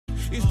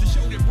It's the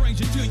show that brings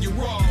you to your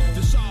raw.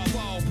 To solve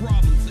all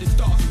problems, it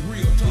starts with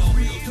real talk.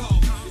 Real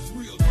talk. It's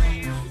real talk.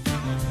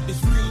 It's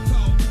real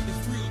talk.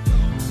 It's real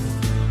talk.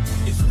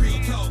 It's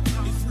real talk.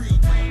 It's real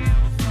talk.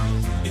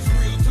 It's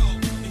real talk.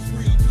 It's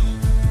real talk.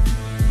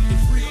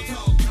 It's real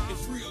talk.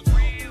 It's real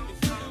talk.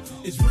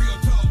 It's real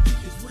talk.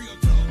 It's real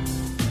talk.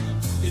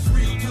 It's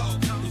real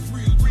talk. It's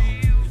real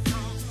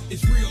talk.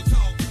 It's real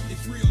talk.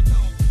 It's real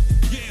talk.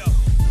 Yeah.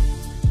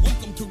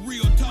 Welcome to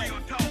Real Talk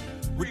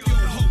with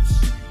your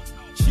host,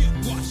 Chip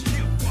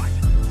Washington.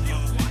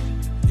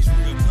 It's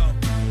real talk.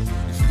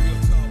 It's real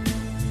talk.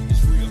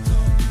 It's real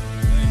talk.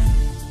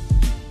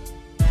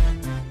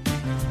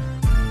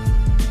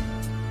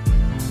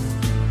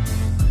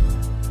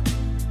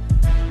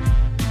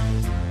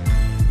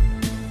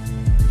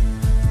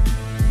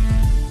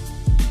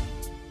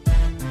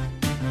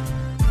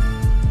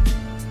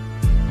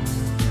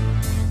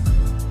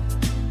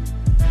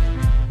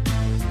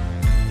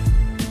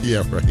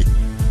 Yeah, right.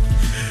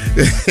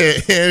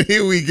 And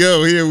here we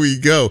go.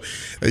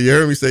 You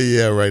heard me say,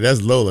 yeah, right.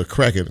 That's Lola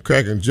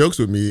cracking jokes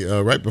with me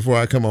right before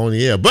I come on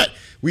the air. But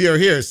we are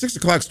here at 6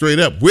 o'clock straight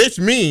up, which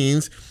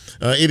means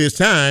it is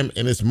time,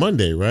 and it's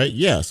Monday, right?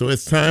 Yeah, so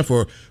it's time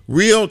for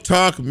Real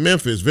Talk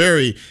Memphis.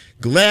 Very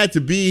glad to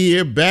be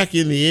here back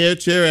in the air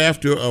chair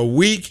after a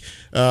week.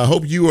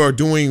 Hope you are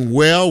doing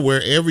well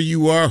wherever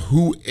you are,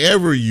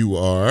 whoever you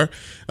are.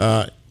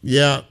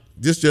 Yeah,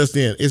 just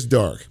in. It's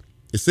dark.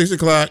 It's 6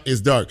 o'clock. It's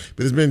dark,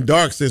 but it's been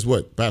dark since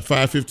what? About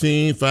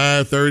 5:15,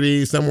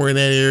 5:30, somewhere in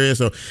that area.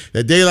 So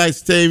that daylight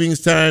savings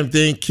time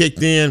thing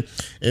kicked in,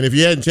 and if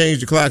you hadn't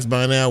changed your clocks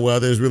by now, well,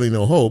 there's really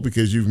no hope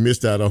because you've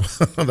missed out on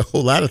a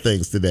whole lot of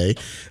things today.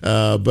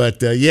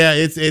 But yeah,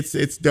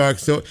 it's dark.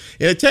 So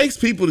and it takes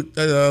people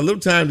a little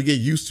time to get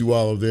used to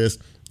all of this.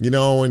 You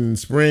know, in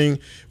spring,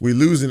 we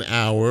lose an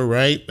hour,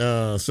 right?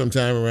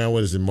 Sometime around,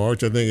 what is it,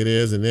 March, I think it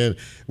is. And then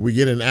we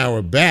get an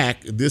hour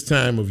back this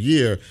time of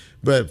year.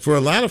 But for a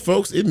lot of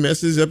folks, it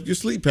messes up your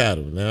sleep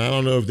pattern. Now, I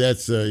don't know if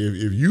that's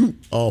if you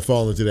all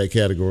fall into that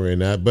category or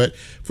not, but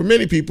for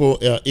many people,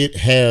 it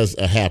has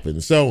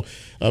happened. So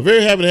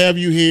very happy to have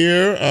you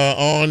here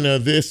on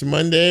this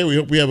Monday. We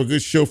hope we have a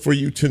good show for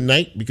you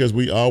tonight because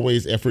we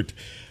always effort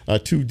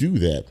to do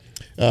that.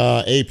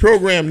 A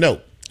program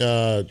note.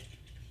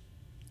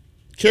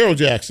 Carol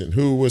Jackson,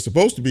 who was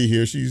supposed to be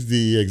here, she's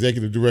the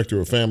executive director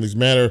of Families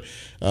Matter.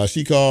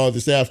 She called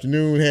this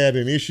afternoon, had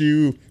an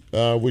issue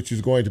which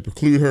is going to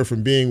preclude her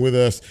from being with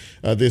us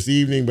this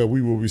evening, but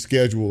we will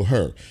reschedule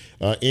her.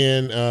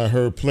 In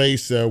her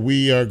place,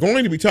 we are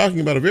going to be talking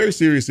about a very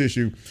serious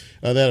issue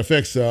that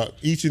affects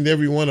each and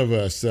every one of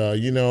us. There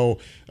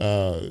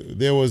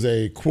was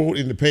a quote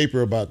in the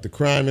paper about the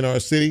crime in our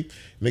city,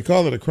 and they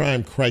call it a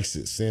crime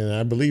crisis, and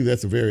I believe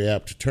that's a very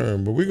apt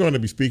term. But we're going to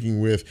be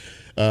speaking with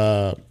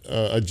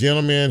a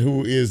gentleman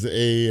who is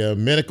a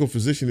medical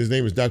physician. His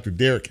name is Dr.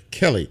 Derek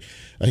Kelly.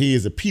 He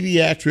is a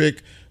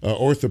pediatric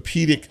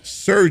orthopedic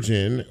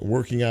surgeon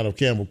working out of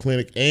Campbell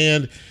Clinic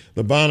and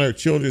the Bonner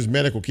Children's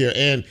Medical Care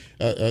and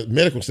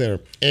Medical Center.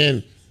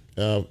 And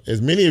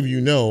as many of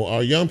you know,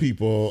 our young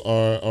people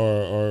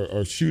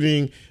are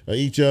shooting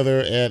each other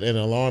at an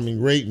alarming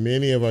rate.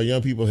 Many of our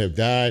young people have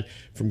died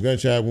from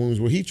gunshot wounds.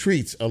 Well, he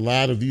treats a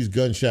lot of these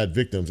gunshot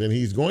victims, and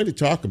he's going to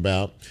talk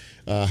about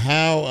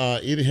how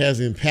it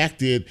has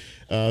impacted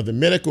the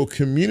medical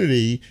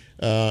community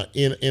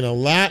in a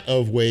lot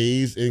of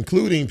ways,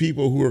 including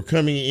people who are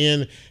coming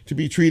in to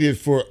be treated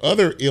for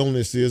other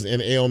illnesses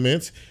and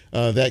ailments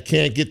that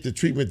can't get the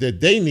treatment that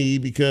they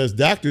need because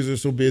doctors are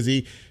so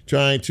busy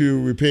trying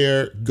to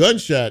repair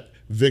gunshot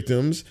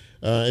victims,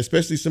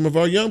 especially some of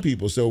our young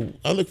people. So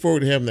I look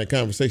forward to having that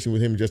conversation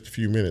with him in just a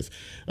few minutes.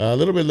 A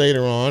little bit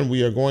later on,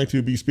 we are going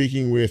to be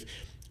speaking with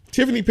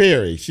Tiffani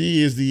Perry.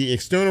 She is the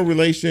External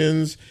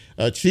Relations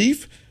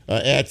Chief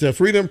at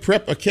Freedom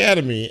Prep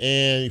Academy.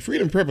 And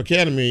Freedom Prep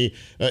Academy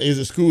is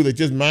a school that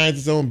just minds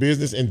its own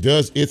business and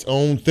does its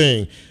own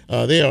thing.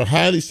 They are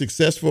highly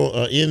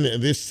successful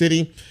in this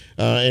city.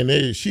 And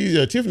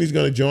Tiffany's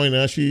going to join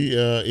us. She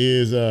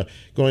is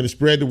going to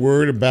spread the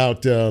word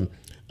about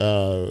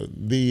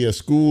the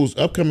school's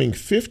upcoming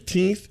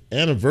 15th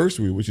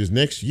anniversary, which is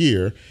next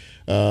year,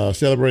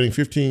 celebrating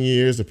 15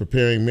 years of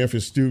preparing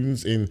Memphis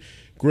students in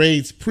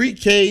grades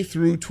pre-K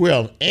through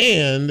 12.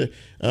 And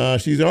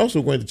she's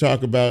also going to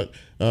talk about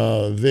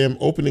them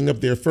opening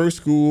up their first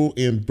school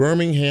in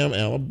Birmingham,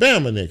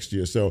 Alabama next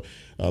year. So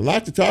a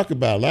lot to talk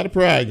about, a lot of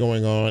pride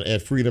going on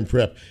at Freedom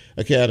Prep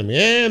Academy.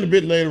 And a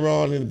bit later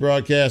on in the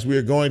broadcast, we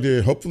are going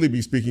to hopefully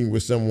be speaking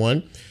with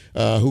someone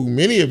who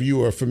many of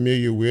you are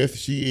familiar with.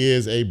 She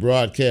is a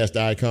broadcast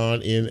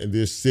icon in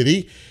this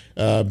city.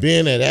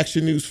 Been at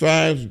Action News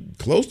 5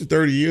 close to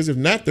 30 years, if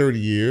not 30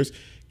 years.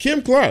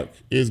 Kim Clark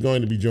is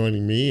going to be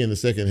joining me in the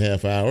second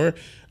half hour.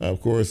 Of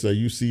course,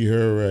 you see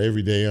her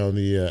every day on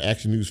the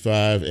Action News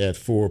 5 at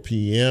 4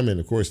 p.m. And,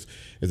 of course,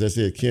 as I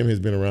said, Kim has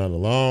been around a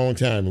long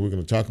time, and we're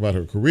going to talk about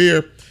her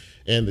career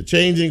and the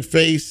changing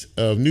face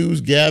of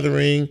news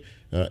gathering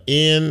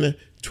in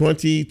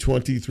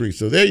 2023.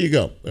 So there you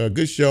go. A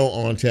good show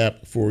on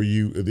tap for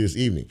you this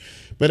evening.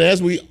 But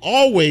as we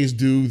always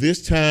do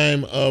this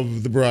time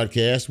of the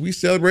broadcast, we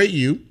celebrate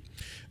you.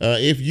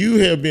 If you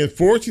have been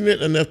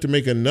fortunate enough to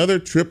make another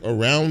trip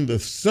around the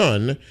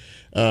sun,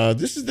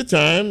 this is the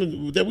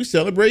time that we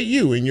celebrate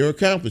you and your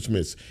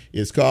accomplishments.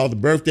 It's called the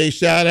birthday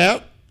shout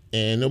out,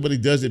 and nobody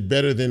does it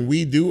better than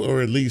we do,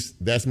 or at least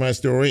that's my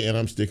story, and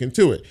I'm sticking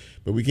to it.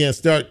 But we can't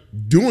start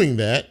doing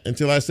that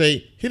until I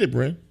say, hit it,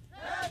 Brent.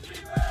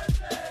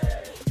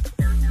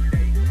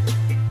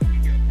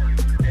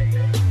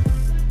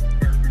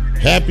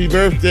 Happy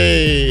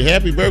birthday,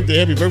 happy birthday,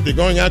 happy birthday.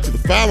 Going out to the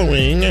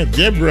following: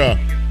 Deborah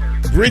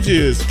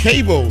Bridges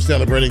Cable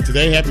celebrating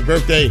today. Happy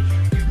birthday,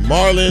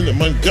 Marlon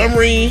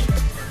Montgomery.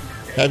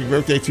 Happy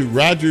birthday to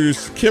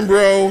Rogers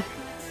Kimbrough,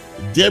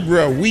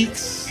 Deborah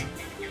Weeks,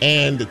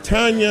 and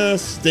Tanya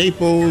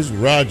Staples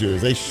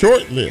Rogers. A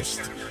short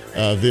list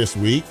this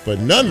week, but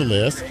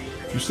nonetheless,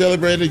 you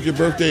celebrated your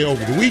birthday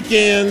over the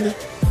weekend,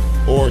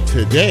 or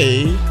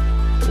today,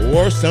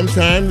 or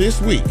sometime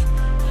this week.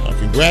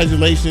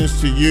 Congratulations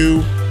to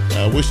you.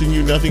 Wishing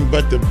you nothing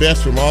but the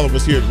best from all of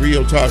us here at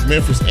Real Talk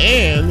Memphis.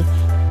 And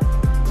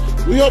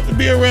we hope to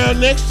be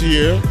around next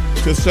year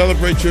to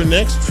celebrate your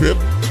next trip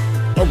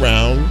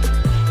around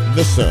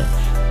the sun.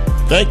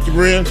 Thank you,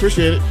 Brian.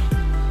 Appreciate it.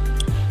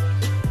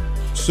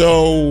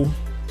 So,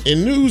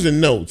 in news and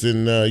notes,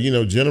 and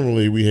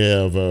generally we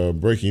have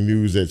breaking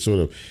news that sort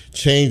of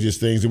changes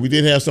things. And we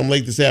did have some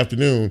late this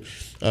afternoon.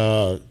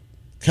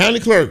 County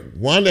Clerk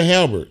Wanda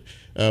Halbert.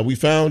 We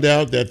found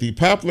out that the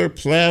Poplar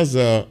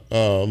Plaza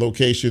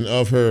location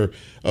of her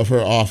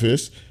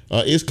office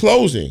is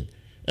closing,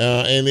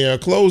 and they are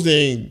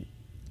closing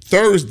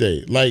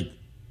Thursday, like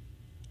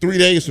 3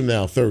 days from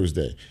now,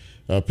 Thursday.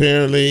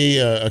 Apparently,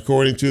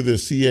 according to the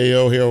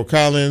CAO, Harold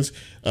Collins,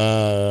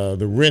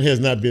 the rent has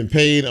not been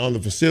paid on the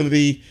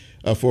facility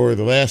for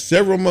the last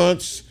several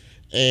months,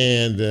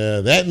 and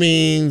that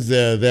means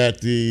that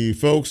the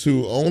folks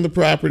who own the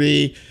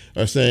property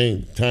are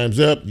saying,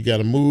 time's up, you got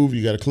to move,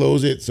 you got to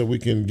close it so we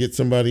can get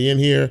somebody in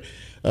here.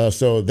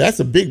 So that's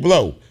a big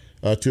blow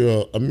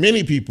to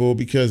many people,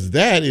 because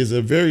that is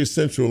a very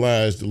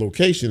centralized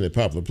location at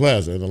Poplar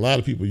Plaza, and a lot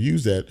of people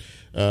use that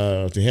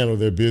to handle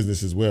their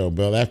business as well.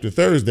 But after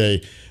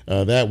Thursday,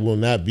 that will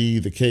not be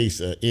the case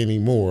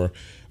anymore.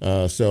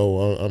 So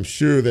I'm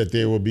sure that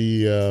there will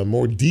be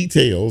more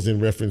details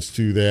in reference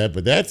to that.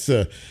 But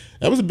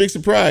that was a big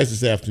surprise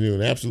this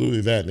afternoon.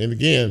 Absolutely that. And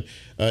again,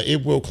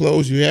 it will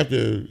close. You have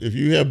to, if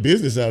you have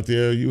business out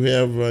there, you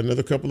have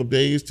another couple of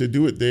days to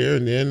do it there.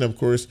 And then, of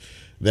course,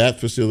 that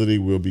facility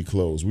will be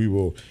closed. We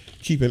will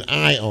keep an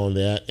eye on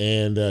that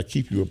and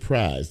keep you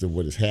apprised of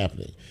what is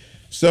happening.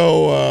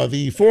 So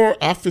the 4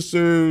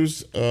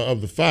 officers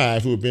of the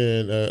 5 who have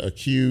been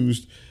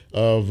accused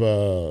of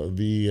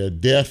the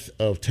death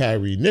of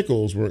Tyree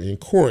Nichols were in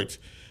court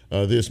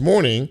this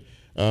morning,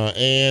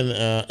 and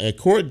a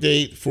court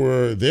date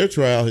for their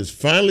trial has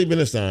finally been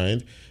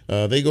assigned.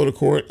 They go to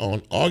court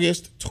on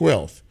August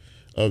 12th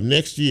of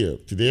next year.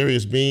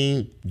 Tadarius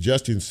Bean,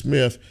 Justin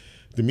Smith,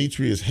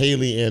 Demetrius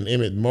Haley, and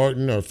Emmett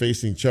Martin are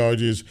facing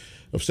charges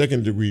of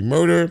second-degree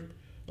murder,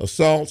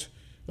 assault,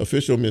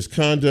 official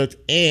misconduct,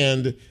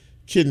 and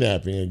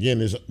kidnapping. Again,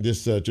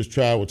 this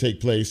trial will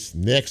take place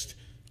next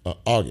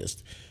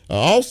August.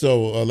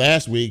 Also,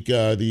 last week,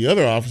 the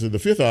other officer, the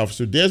 5th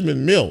officer,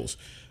 Desmond Mills,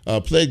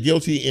 pled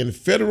guilty in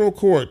federal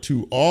court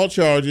to all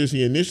charges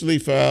he initially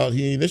filed.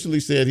 He initially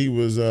said he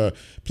was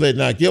pled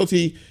not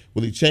guilty.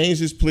 Well, he changed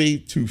his plea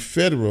to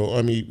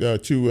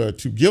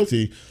to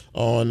guilty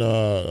on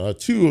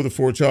 2 of the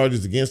 4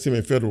 charges against him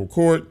in federal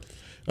court.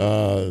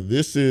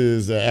 This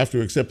is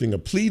after accepting a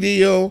plea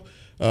deal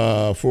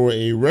for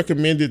a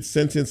recommended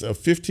sentence of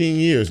 15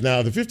 years.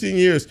 Now, the 15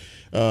 years,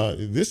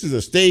 this is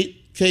a state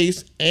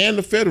case and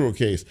a federal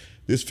case.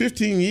 This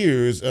 15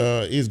 years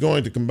is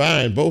going to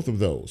combine both of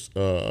those,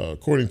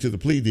 according to the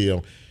plea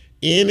deal,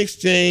 in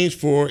exchange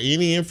for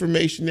any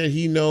information that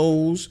he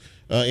knows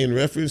in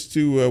reference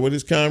to what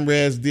his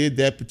comrades did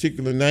that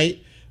particular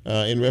night,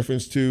 in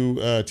reference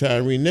to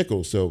Tyree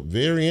Nichols. So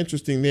very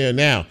interesting there.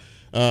 Now,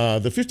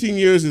 the 15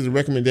 years is a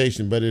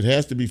recommendation, but it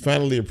has to be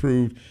finally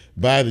approved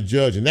by the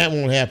judge, and that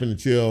won't happen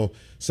until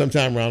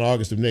sometime around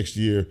August of next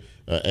year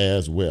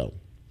as well.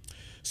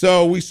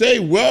 So we say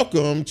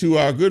welcome to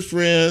our good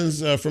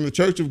friends from the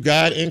Church of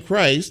God in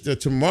Christ.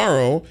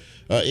 Tomorrow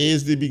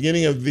is the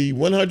beginning of the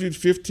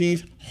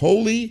 115th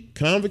Holy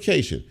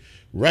Convocation,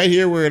 right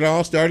here where it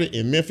all started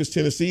in Memphis,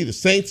 Tennessee. The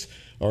saints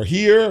are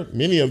here.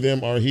 Many of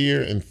them are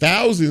here, and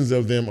thousands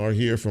of them are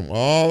here from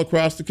all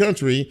across the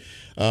country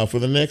for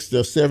the next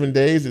 7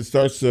 days. It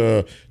starts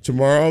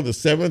tomorrow, the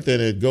 7th,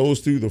 and it goes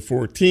through the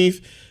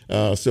 14th.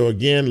 So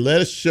again,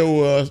 let us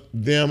show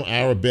them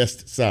our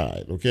best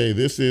side. Okay,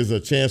 this is a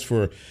chance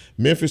for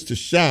Memphis to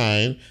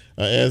shine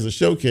as a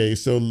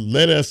showcase. So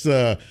let us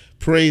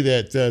pray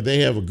that they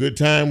have a good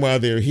time while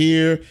they're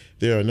here.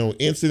 There are no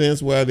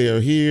incidents while they are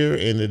here,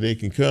 and that they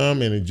can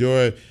come and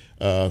enjoy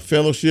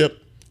fellowship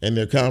and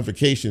their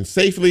convocation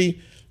safely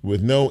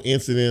with no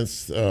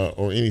incidents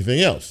or anything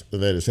else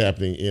that is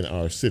happening in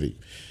our city.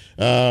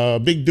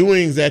 Big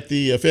doings at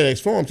the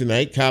FedEx Forum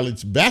tonight.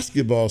 College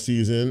basketball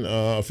season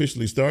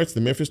officially starts.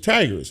 The Memphis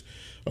Tigers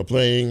are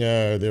playing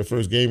their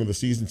first game of the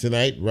season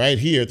tonight right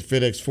here at the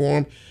FedEx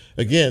Forum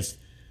against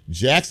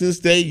Jackson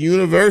State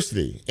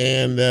University.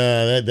 And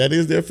that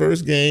is their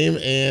first game.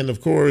 And, of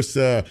course,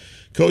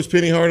 Coach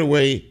Penny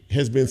Hardaway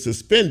has been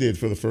suspended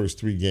for the first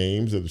 3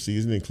 games of the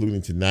season,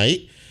 including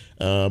tonight.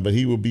 But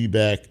he will be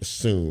back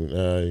soon.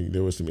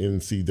 There were some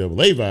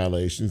NCAA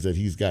violations that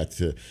he's got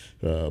to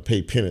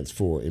pay penance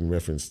for in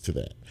reference to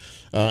that.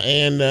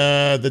 And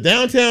the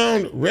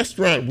Downtown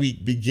Restaurant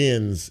Week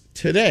begins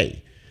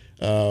today.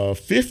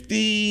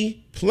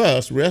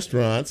 50-plus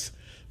restaurants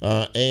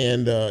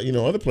and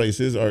other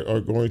places are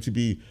going to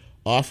be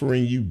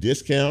offering you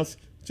discounts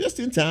just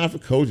in time for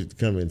COVID to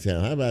come in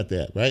town. How about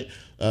that, right?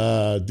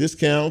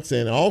 Discounts,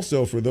 and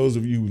also for those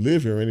of you who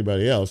live here or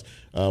anybody else,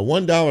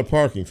 $1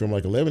 parking from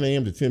like 11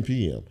 a.m. to 10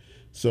 p.m.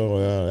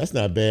 So that's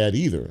not bad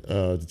either,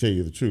 to tell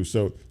you the truth.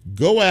 So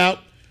go out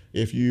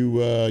if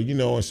you,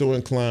 are so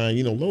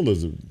inclined.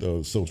 Lola's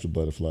a social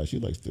butterfly. She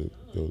likes to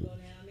go down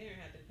there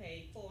and have to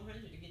pay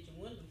 $400 to get your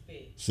window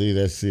fixed. See,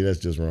 that's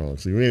just wrong.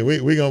 See,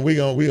 we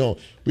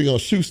gonna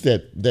shoot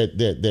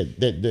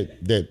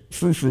that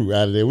frou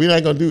out of there. We're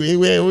not gonna do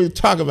anyway. We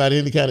talk about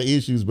any kind of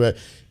issues, but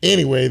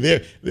anyway,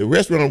 the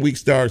restaurant week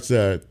starts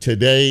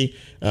today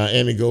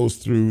and it goes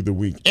through the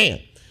week.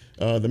 And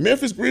the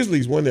Memphis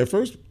Grizzlies won their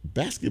first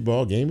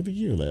basketball game of the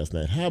year last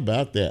night. How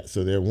about that?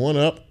 So they're 1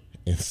 up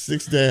and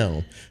 6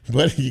 down,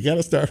 but you got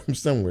to start from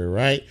somewhere,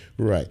 right?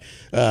 Right.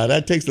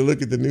 That takes a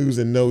look at the news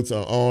and notes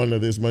on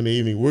this Monday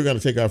evening. We're going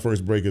to take our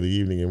first break of the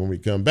evening, and when we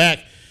come back,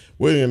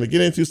 we're going to get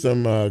into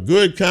some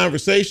good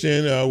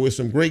conversation with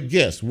some great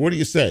guests. What do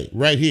you say?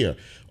 Right here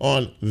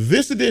on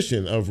this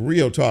edition of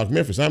Real Talk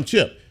Memphis. I'm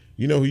Chip.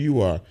 You know who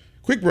you are.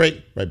 Quick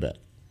break, right back.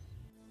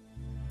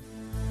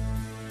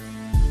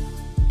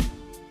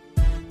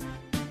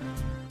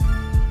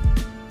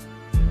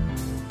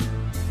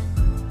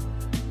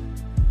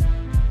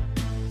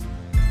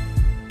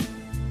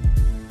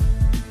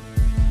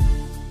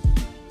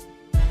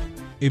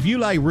 If you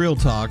like Real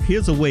Talk,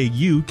 here's a way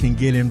you can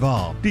get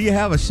involved. Do you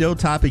have a show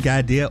topic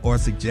idea or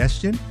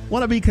suggestion?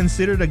 Want to be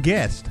considered a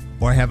guest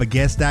or have a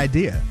guest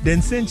idea?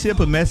 Then send Chip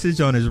a message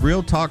on his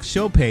Real Talk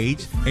show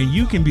page and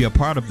you can be a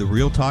part of the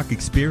Real Talk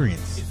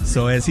experience.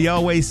 So as he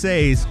always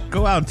says,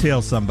 go out and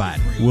tell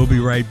somebody. We'll be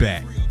right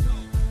back.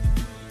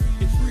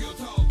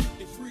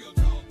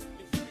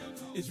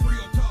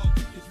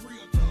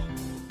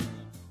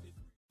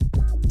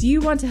 Do you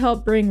want to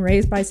help bring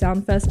Raised by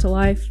Soundfest to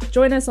life?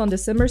 Join us on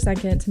December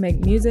 2nd to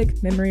make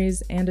music,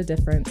 memories, and a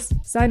difference.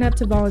 Sign up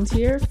to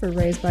volunteer for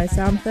Raised by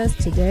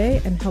Soundfest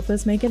today and help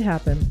us make it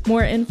happen.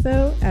 More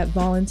info at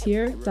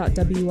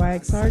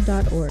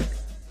volunteer.wyxr.org.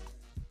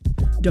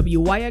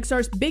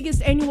 WYXR's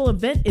biggest annual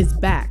event is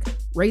back.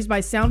 Raised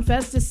by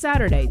Soundfest is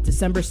Saturday,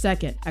 December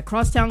 2nd at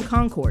Crosstown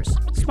Concourse,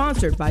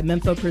 sponsored by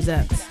Mempho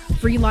Presents.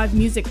 Free live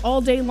music all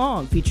day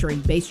long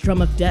featuring Bass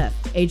Drum of Death,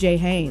 AJ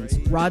Haynes,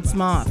 Rod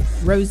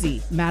Smoth,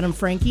 Rosie, Madam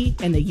Frankie,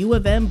 and the U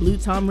of M Blue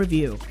Tom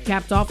Review.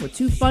 Capped off with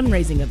 2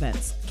 fundraising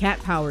events.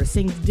 Cat Power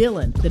sings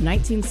Dylan, the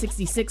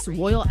 1966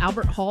 Royal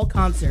Albert Hall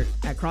concert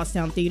at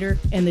Crosstown Theater,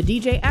 and the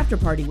DJ After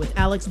Party with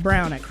Alex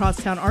Brown at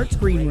Crosstown Arts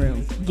Green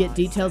Room. Get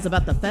details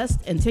about the fest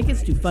and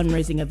tickets to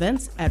fundraising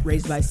events at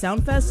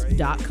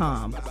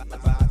raisedbysoundfest.com.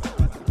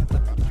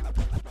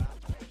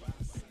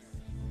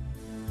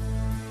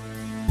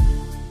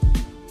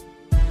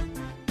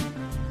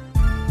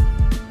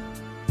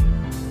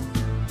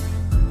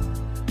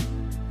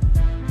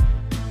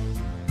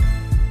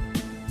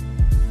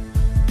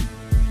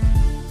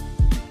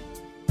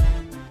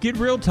 Get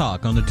Real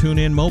Talk on the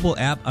TuneIn mobile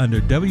app under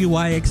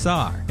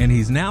WYXR, and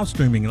he's now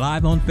streaming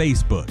live on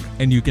Facebook.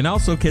 And you can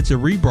also catch a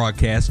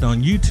rebroadcast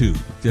on YouTube.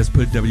 Just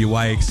put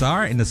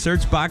WYXR in the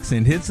search box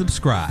and hit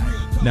subscribe.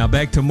 Now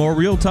back to more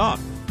Real Talk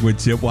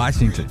with Chip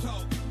Washington.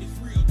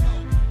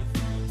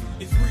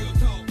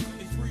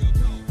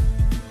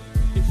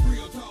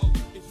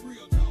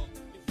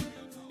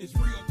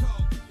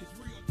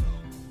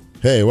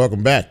 Hey,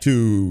 welcome back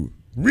to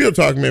Real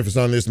Talk Memphis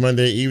on this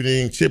Monday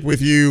evening. Chip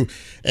with you.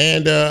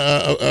 And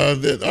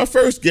our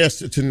first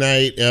guest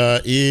tonight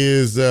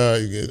is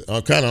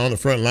kind of on the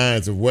front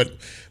lines of what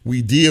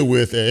we deal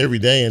with every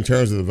day in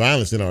terms of the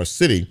violence in our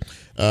city.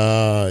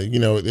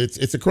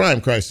 It's a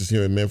crime crisis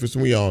here in Memphis,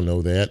 and we all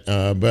know that.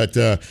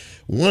 But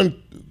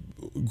one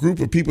group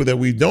of people that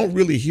we don't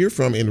really hear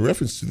from in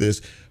reference to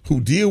this, who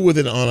deal with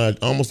it on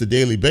almost a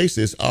daily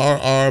basis,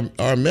 are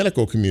our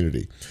medical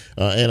community.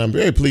 And I'm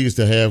very pleased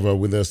to have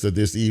with us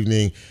this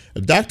evening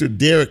Dr.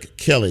 Derek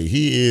Kelly.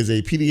 He is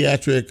a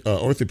pediatric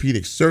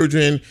orthopedic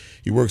surgeon.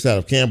 He works out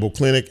of Campbell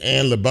Clinic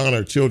and Le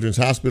Bonheur Children's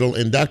Hospital.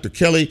 And Dr.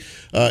 Kelly,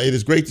 it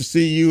is great to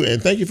see you,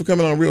 and thank you for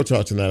coming on Real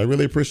Talk tonight. I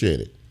really appreciate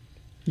it.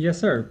 Yes,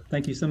 sir.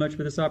 Thank you so much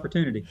for this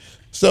opportunity.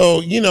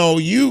 So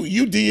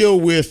you deal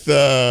with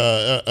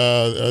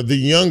the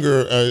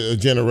younger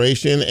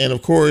generation, and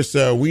of course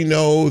we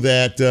know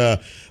that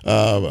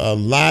a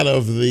lot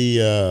of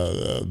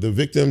the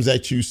victims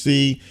that you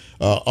see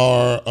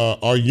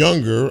are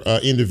younger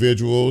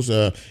individuals,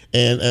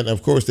 and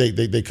of course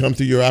they come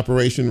to your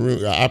operating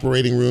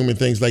room and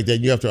things like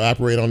that. You have to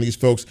operate on these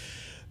folks.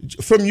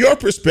 From your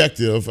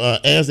perspective,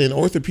 as an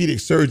orthopedic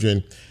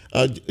surgeon,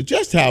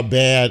 just how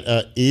bad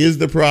is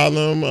the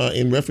problem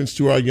in reference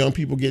to our young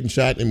people getting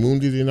shot and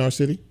wounded in our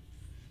city?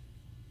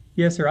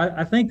 Yes, sir.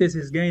 I think this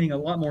is gaining a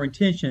lot more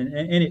attention,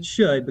 and it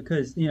should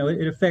because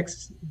it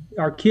affects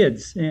our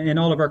kids and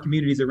all of our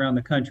communities around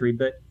the country.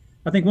 But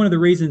I think one of the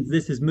reasons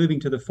this is moving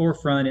to the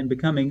forefront and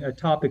becoming a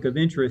topic of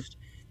interest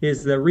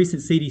is the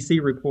recent CDC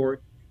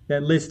report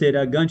that listed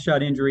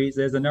gunshot injuries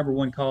as the number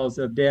one cause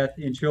of death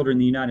in children in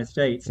the United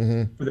States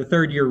for the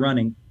third year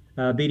running,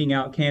 beating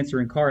out cancer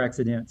and car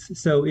accidents.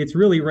 So it's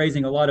really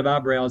raising a lot of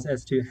eyebrows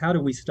as to how do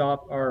we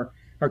stop our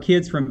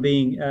kids from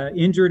being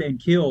injured and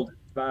killed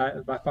by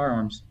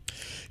firearms.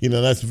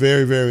 That's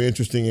very, very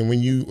interesting. And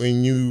when you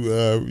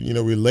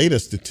relate a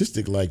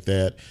statistic like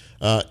that,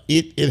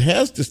 it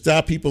has to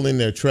stop people in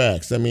their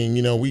tracks. I mean,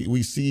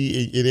 we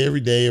see it every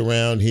day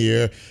around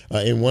here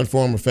in one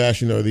form or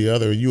fashion or the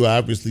other. You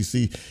obviously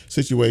see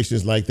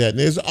situations like that. And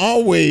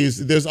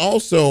there's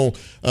also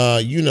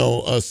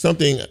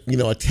something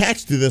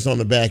attached to this on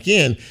the back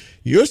end.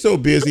 You're so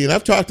busy, and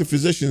I've talked to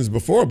physicians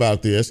before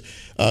about this,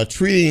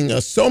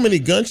 treating so many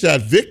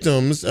gunshot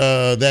victims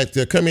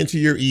that come into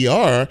your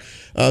ER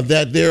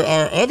that there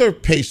are other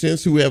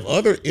patients who have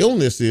other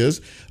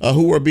illnesses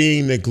who are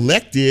being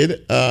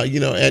neglected,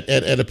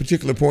 at a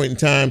particular point in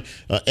time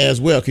as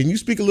well. Can you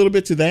speak a little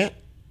bit to that?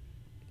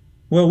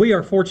 Well, we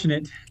are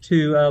fortunate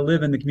to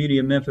live in the community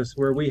of Memphis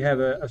where we have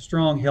a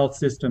strong health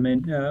system.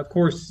 And of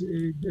course,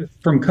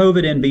 from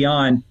COVID and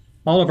beyond,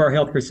 all of our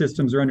healthcare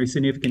systems are under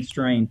significant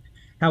strain.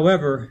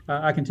 However,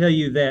 I can tell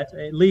you that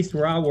at least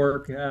where I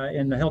work,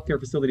 in the healthcare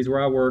facilities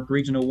where I work,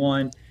 Regional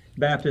 1,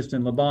 Baptist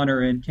and Le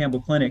Bonheur and Campbell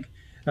Clinic,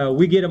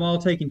 we get them all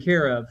taken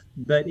care of.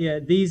 But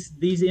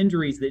these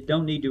injuries that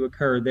don't need to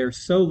occur, they're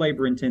so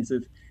labor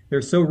intensive,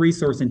 they're so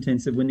resource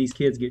intensive when these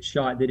kids get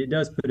shot that it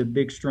does put a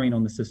big strain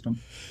on the system.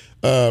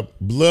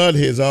 Blood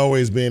has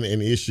always been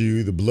an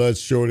issue. The blood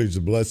shortage,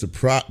 the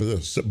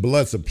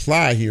blood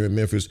supply here in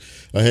Memphis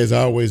has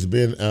always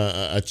been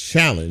a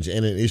challenge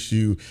and an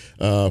issue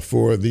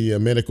for the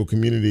medical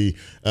community.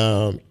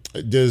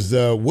 Does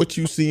what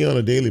you see on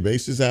a daily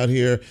basis out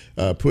here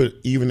put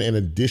even an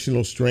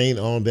additional strain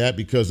on that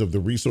because of the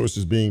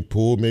resources being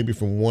pulled maybe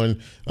from one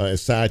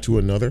side to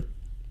another?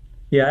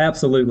 Yeah,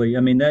 absolutely. I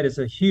mean, that is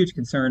a huge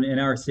concern in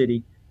our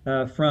city.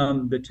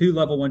 From the two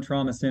level one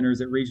trauma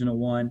centers at Regional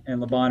 1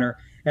 and Le Bonheur,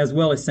 as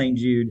well as St.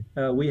 Jude.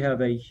 We have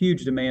a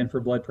huge demand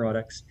for blood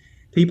products.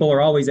 People are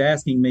always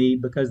asking me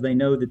because they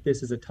know that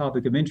this is a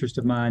topic of interest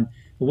of mine.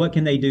 What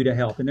can they do to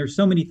help? And there's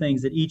so many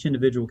things that each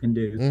individual can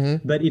do.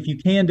 Mm-hmm. But if you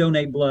can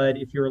donate blood,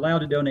 if you're allowed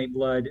to donate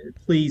blood,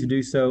 please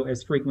do so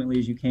as frequently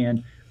as you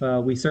can.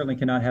 We certainly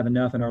cannot have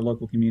enough in our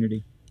local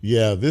community.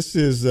 Yeah, this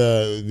is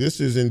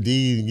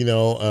indeed,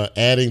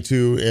 adding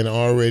to an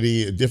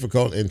already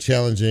difficult and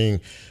challenging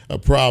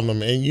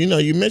problem. And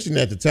you mentioned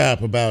at the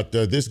top about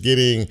this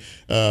getting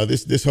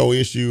this whole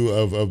issue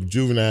of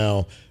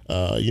juvenile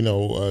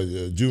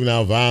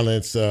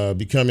violence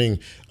becoming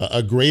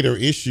a greater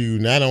issue,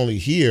 not only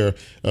here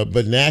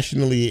but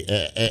nationally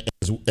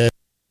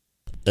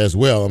as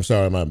well. I'm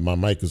sorry, my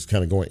mic was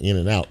kind of going in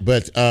and out.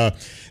 But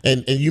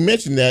and you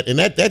mentioned that, and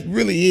that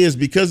really is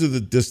because of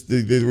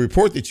the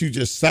report that you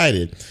just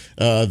cited,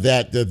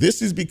 that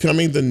this is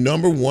becoming the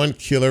number one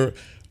killer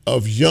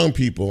of young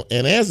people.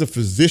 And as a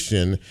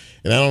physician,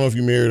 and I don't know if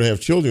you're married or have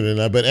children or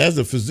not, but as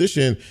a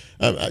physician,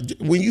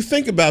 when you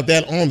think about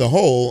that on the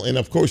whole, and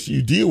of course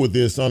you deal with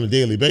this on a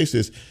daily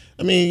basis,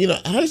 I mean,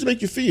 how does it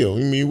make you feel?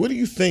 I mean, what do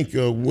you think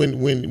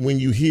when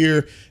you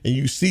hear and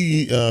you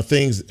see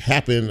things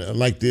happen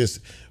like this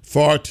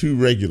far too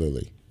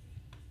regularly?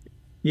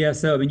 Yeah,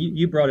 so I mean,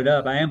 you brought it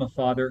up. I am a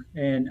father,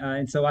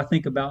 and so I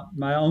think about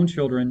my own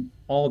children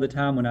all the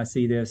time when I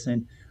see this.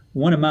 And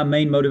one of my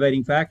main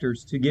motivating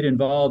factors to get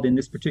involved in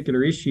this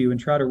particular issue and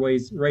try to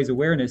raise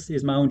awareness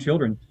is my own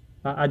children.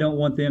 I don't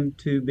want them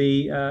to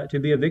be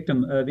a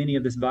victim of any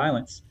of this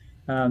violence.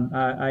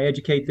 I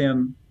educate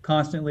them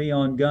constantly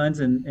on guns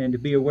and to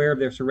be aware of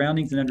their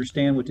surroundings and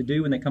understand what to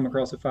do when they come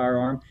across a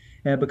firearm,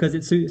 because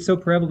it's so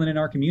prevalent in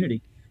our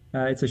community.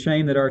 It's a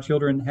shame that our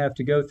children have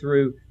to go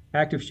through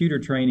active shooter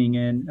training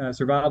and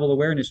survival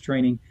awareness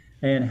training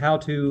and how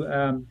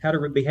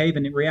to behave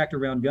and react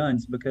around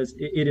guns because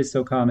it is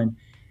so common.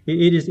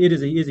 It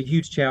is a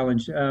huge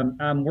challenge.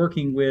 I'm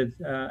working with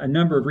a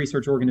number of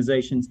research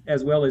organizations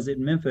as well as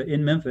in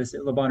Memphis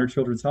at Le Bonheur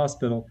Children's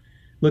Hospital,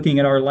 looking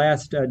at our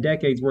last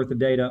decade's worth of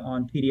data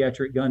on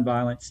pediatric gun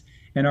violence,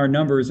 and our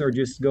numbers are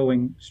just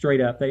going straight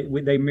up.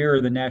 They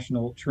mirror the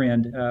national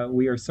trend.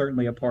 We are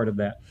certainly a part of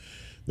that.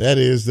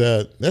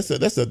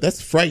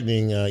 That's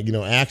frightening,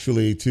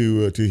 actually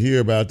to hear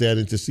about that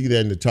and to see that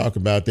and to talk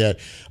about that.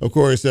 Of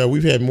course,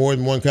 we've had more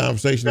than one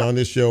conversation on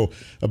this show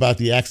about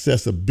the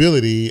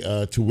accessibility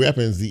to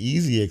weapons, the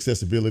easy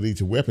accessibility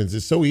to weapons.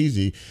 It's so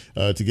easy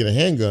to get a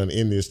handgun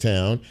in this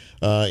town.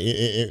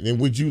 And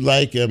would you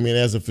like,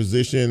 as a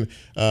physician,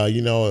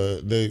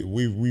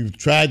 we've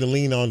tried to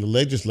lean on the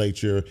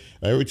legislature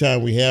every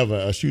time we have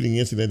a shooting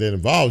incident that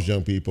involves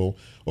young people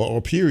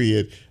or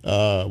period.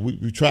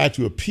 We try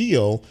to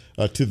appeal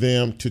to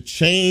them to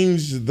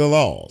change the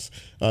laws,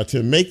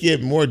 to make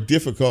it more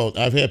difficult.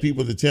 I've had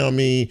people to tell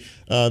me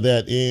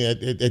that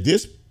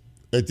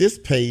at this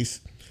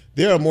pace,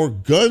 there are more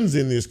guns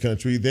in this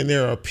country than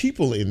there are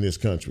people in this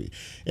country.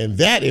 And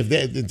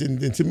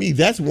to me,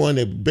 that's one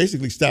that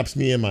basically stops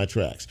me in my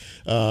tracks.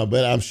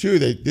 But I'm sure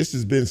that this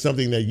has been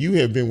something that you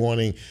have been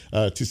wanting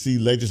to see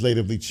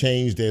legislatively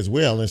changed as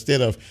well,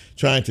 instead of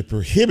trying to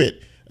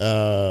prohibit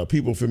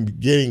people from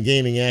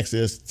gaining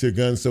access to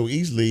guns so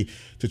easily,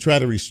 to try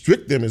to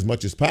restrict them as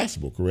much as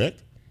possible,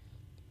 correct?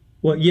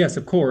 Well, yes,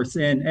 of course.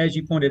 And as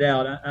you pointed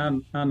out,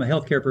 I'm a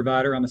healthcare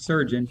provider. I'm a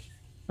surgeon.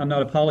 I'm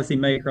not a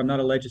policymaker. I'm not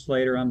a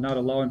legislator. I'm not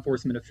a law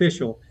enforcement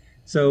official.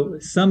 So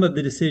some of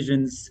the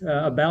decisions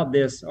about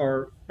this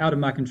are out of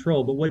my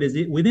control. But what is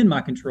within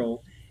my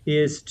control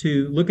is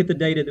to look at the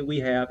data that we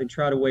have and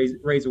try to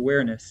raise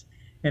awareness.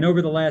 And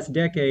over the last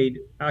decade,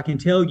 I can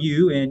tell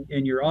you and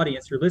your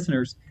audience, your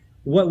listeners,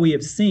 what we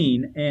have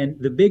seen. And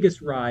the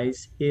biggest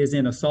rise is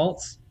in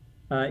assaults.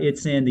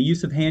 It's in the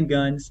use of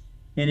handguns,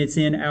 and it's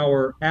in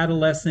our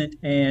adolescent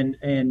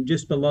and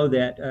just below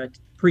that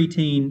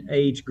preteen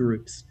age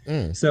groups.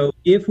 So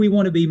if we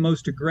want to be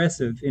most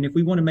aggressive and if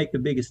we want to make the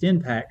biggest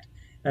impact,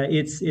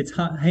 it's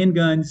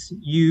handguns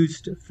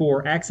used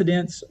for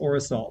accidents or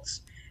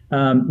assaults.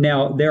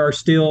 Now, there are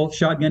still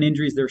shotgun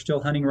injuries, there are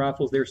still hunting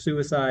rifles, there are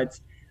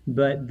suicides,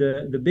 but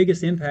the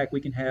biggest impact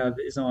we can have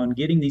is on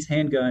getting these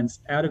handguns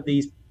out of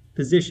these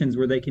positions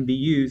where they can be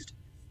used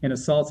in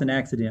assaults and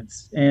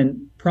accidents.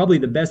 And probably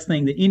the best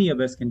thing that any of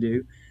us can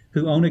do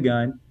who own a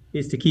gun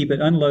is to keep it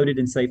unloaded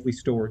and safely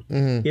stored.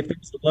 Mm-hmm. If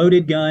there's a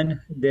loaded gun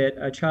that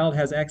a child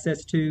has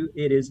access to,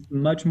 it is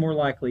much more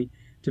likely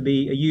to be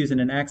used in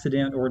an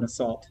accident or an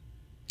assault.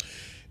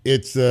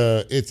 It's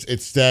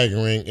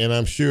staggering, and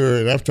I'm sure,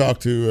 and I've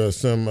talked to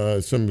some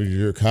of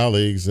your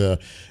colleagues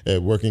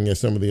working at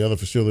some of the other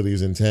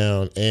facilities in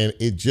town, and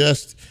it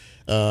just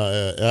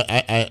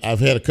I've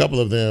had a couple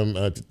of them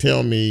to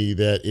tell me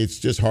that it's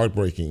just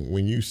heartbreaking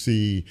when you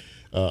see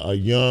a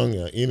young,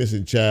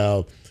 innocent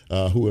child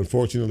who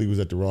unfortunately was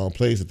at the wrong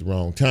place at the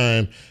wrong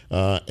time,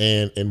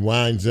 and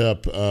winds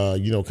up,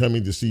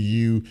 coming to see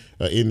you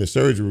in the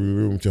surgery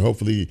room to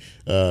hopefully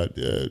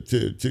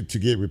to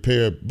get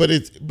repaired. But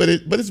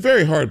it's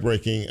very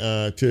heartbreaking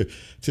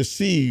to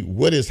see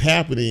what is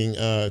happening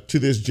to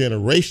this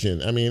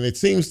generation. I mean, it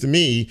seems to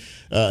me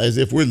as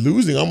if we're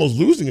almost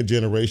losing a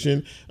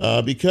generation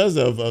because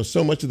of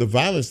so much of the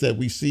violence that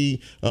we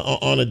see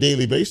on a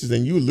daily basis.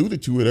 And you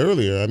alluded to it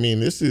earlier. I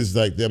mean, this is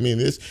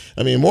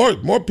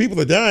more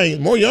people are dying.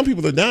 More young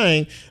people are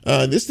dying.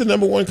 This is the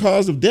number one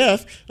cause of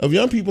death of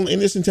young people in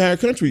this entire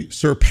country,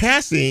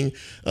 surpassing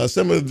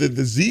some of the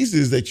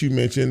diseases that you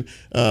mentioned.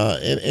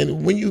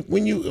 And when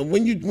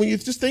you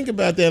just think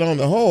about that on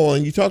the whole,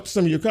 and you talk to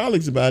some of your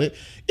colleagues about it,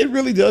 it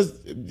really does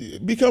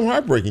become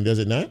heartbreaking, does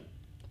it not?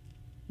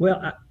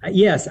 Well,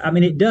 yes. I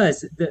mean, it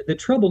does. The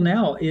trouble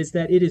now is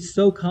that it is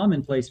so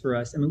commonplace for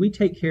us. I mean, we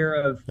take care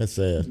of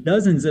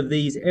dozens of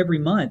these every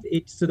month.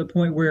 It's to the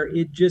point where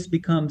it just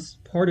becomes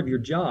part of your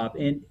job,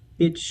 and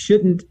it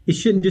shouldn't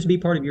just be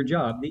part of your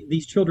job.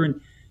 These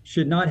children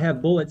should not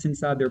have bullets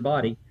inside their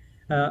body.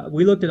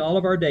 We looked at all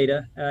of our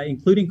data,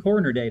 including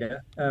coroner data,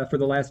 for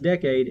the last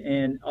decade,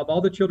 and of all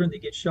the children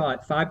that get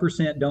shot,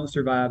 5% don't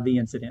survive the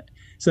incident.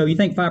 So you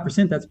think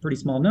 5%, that's a pretty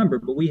small number,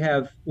 but we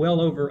have well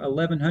over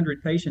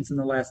 1,100 patients in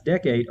the last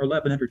decade, or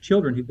 1,100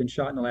 children who've been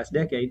shot in the last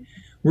decade.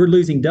 We're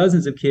losing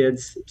dozens of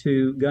kids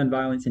to gun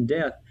violence and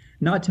death,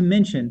 not to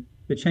mention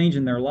the change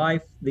in their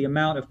life, the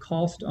amount of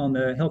cost on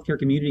the healthcare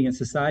community and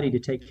society to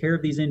take care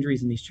of these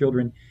injuries and these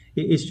children.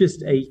 It's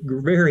just a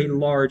very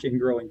large and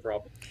growing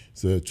problem.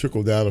 It's a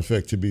trickle-down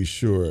effect, to be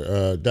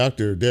sure.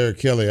 Dr. Derek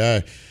Kelly,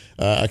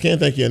 I can't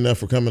thank you enough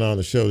for coming on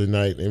the show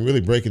tonight and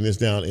really breaking this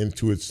down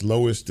into its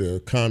lowest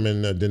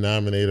common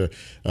denominator.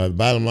 The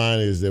bottom line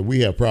is that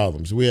we have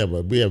problems. We have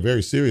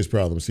very serious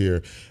problems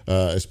here,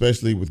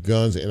 especially with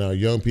guns and our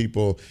young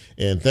people.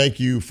 And thank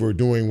you for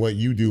doing what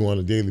you do on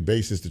a daily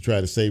basis to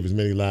try to save as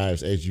many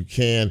lives as you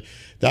can.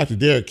 Dr.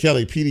 Derek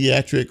Kelly,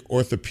 pediatric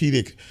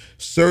orthopedic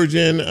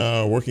surgeon,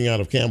 working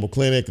out of Campbell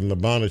Clinic and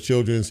Labana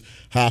Children's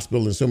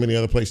Hospital and so many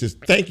other places.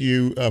 Thank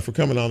you for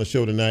coming on the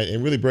show tonight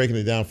and really breaking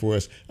it down for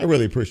us. I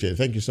really appreciate it.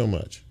 Thank you so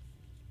much.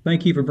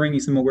 Thank you for bringing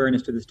some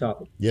awareness to this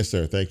topic. Yes,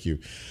 sir. Thank you.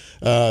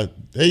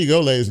 There you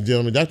go, ladies and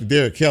gentlemen, Dr.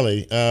 Derek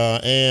Kelly.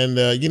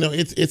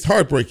 It's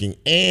heartbreaking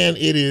and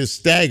it is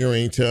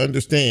staggering to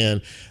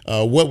understand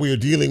what we are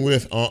dealing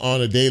with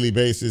on a daily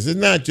basis. It's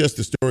not just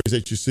the stories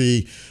that you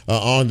see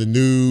on the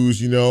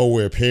news,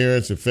 where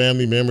parents or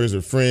family members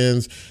or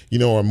friends,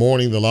 are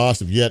mourning the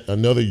loss of yet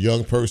another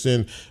young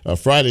person.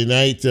 Friday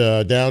night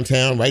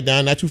downtown,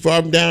 not too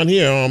far from down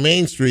here on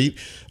Main Street,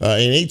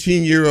 an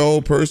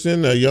 18-year-old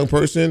person, a young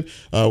person,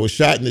 was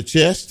shot in the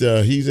chest.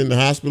 He's in the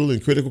hospital in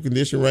critical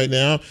condition right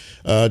now.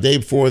 Day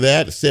before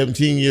that, a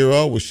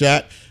 17-year-old was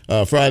shot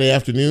Friday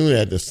afternoon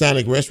at the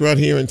Sonic restaurant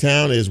here in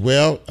town as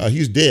well.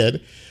 He's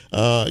dead.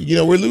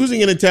 We're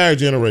losing an entire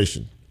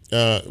generation.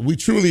 We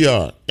truly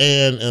are.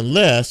 And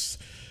unless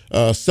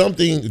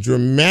something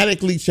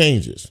dramatically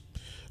changes,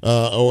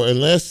 or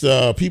unless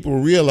people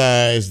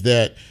realize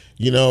that,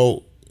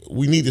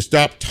 we need to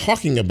stop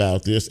talking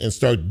about this and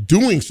start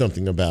doing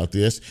something about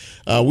this,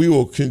 we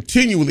will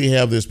continually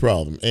have this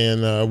problem.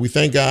 And we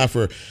thank God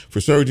for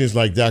surgeons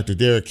like Dr.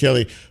 Derek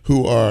Kelly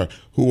who are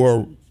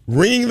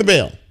ringing the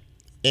bell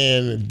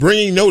and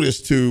bringing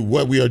notice to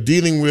what we are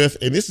dealing with.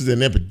 And this is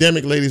an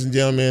epidemic, ladies and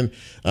gentlemen.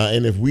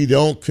 And if we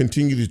don't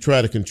continue to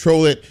try to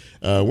control it,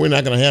 we're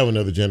not going to have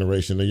another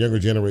generation, a younger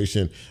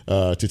generation,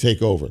 to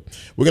take over.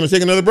 We're going to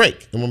take another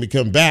break. And when we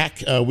come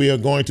back, we are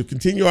going to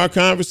continue our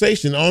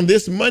conversation on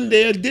this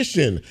Monday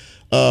edition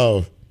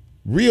of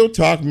Real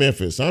Talk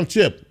Memphis. I'm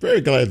Chip.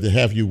 Very glad to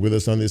have you with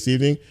us on this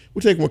evening.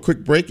 We'll take a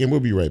quick break and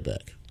we'll be right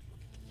back.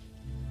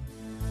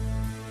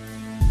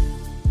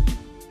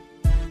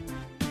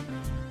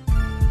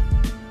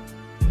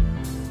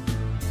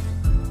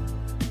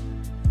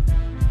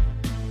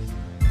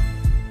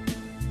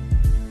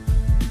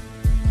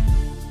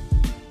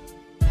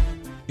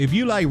 If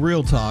you like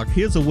Real Talk,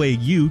 here's a way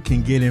you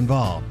can get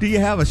involved. Do you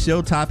have a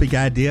show topic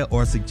idea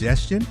or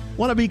suggestion?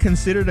 Want to be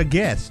considered a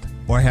guest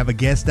or have a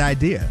guest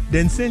idea?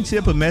 Then send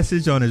Chip a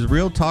message on his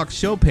Real Talk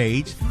show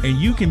page and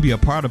you can be a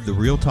part of the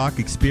Real Talk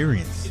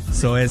experience.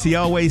 So as he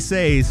always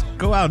says,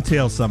 go out and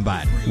tell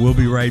somebody. We'll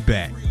be right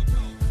back.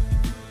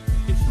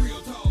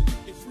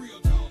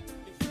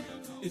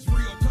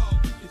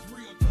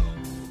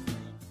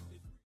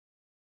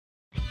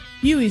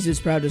 Huey's is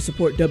proud to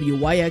support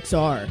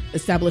WYXR.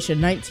 Established in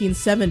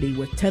 1970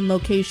 with 10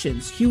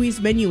 locations,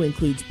 Huey's menu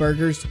includes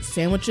burgers,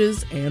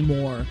 sandwiches, and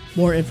more.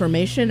 More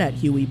information at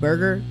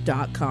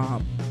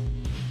hueyburger.com.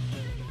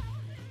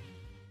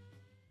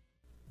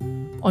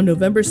 On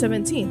November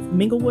 17th,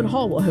 Minglewood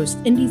Hall will host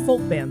indie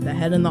folk band The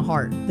Head and the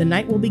Heart. The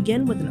night will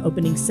begin with an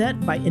opening set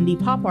by indie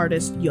pop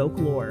artist Yoke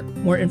Lore.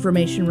 More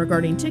information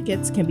regarding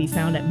tickets can be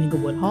found at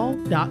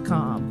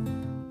minglewoodhall.com.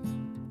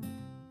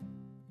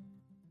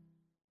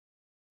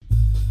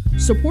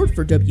 Support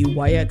for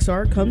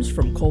WYXR comes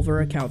from Culver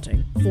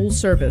Accounting,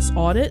 full-service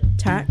audit,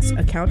 tax,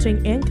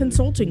 accounting, and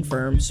consulting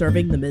firm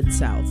serving the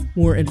Mid-South.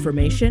 More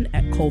information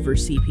at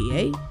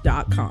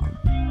culvercpa.com.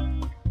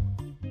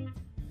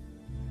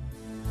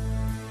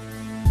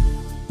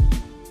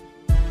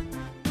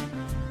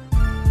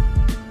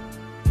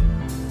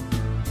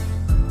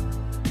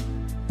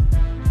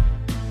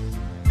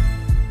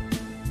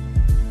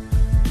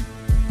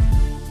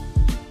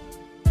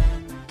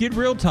 Get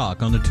Real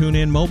Talk on the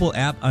TuneIn mobile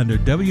app under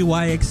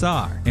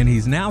WYXR, and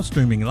he's now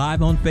streaming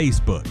live on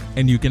Facebook.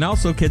 And you can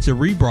also catch a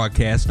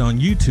rebroadcast on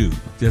YouTube.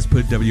 Just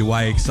put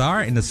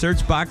WYXR in the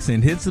search box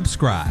and hit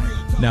subscribe.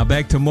 Now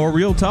back to more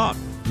Real Talk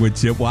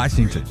with Chip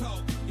Washington.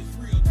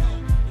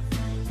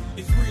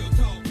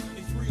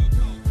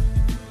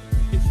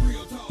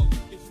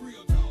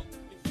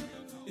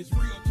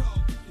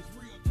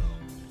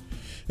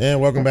 And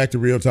welcome back to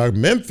Real Talk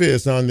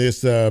Memphis on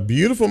this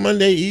beautiful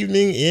Monday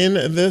evening in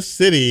the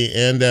city.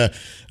 And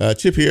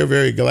Chip here,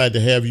 very glad to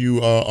have you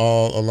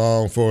all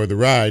along for the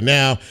ride.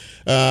 Now,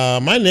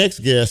 my next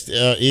guest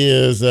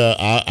is,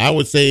 I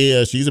would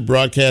say she's a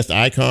broadcast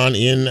icon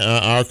in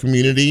our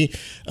community.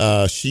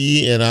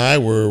 She and I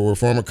were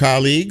former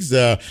colleagues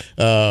back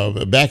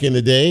in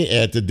the day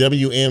at the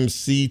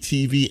WMC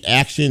TV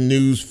Action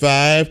News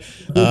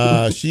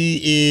 5.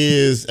 She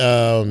is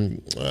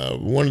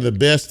one of the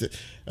best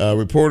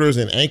reporters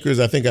and anchors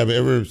I think I've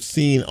ever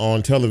seen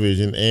on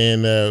television.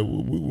 And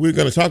we're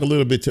going to talk a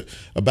little bit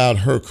about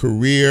her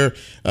career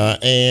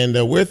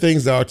and where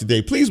things are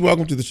today. Please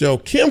welcome to the show,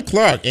 Kim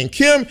Clark. And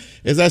Kim,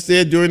 as I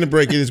said during the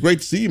break, it is great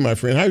to see you, my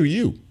friend. How are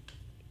you?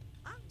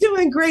 I'm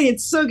doing great.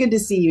 It's so good to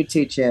see you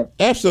too, Chip.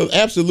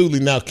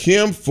 Absolutely. Now,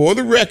 Kim, for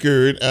the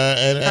record,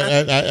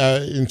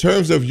 in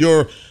terms of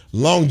your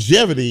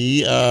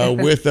longevity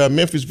with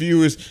Memphis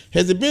viewers,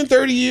 has it been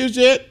 30 years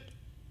yet?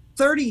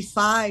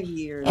 35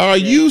 years. Are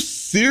you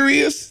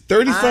serious?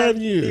 35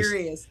 years.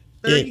 Serious.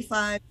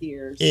 35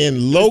 years.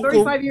 In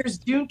local 35 years,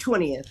 June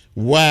 20th.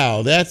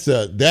 Wow, that's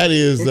a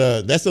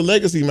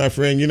legacy, my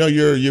friend. You know,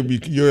 you're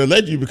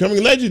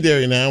becoming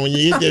legendary now. When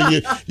you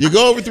you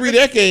go over 3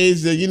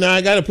 decades,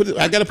 I gotta put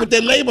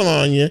that label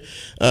on you.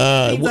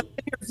 I've been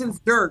here since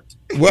dirt.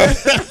 Well,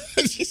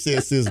 she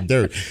says since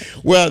dirt.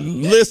 Well,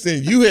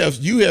 listen, you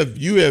have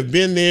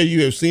been there,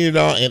 you have seen it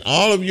all, and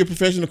all of your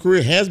professional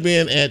career has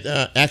been at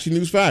Action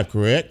News 5,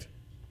 correct?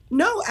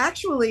 No,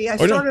 actually,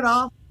 Or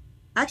no?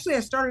 I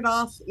started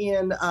off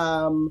in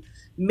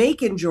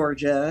Macon,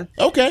 Georgia,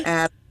 Okay.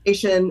 at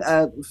station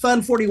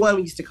Fun 41,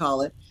 we used to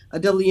call it, a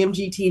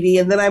WMG TV,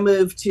 and then I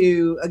moved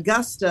to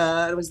Augusta.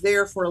 I was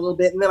there for a little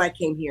bit, and then I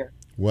came here.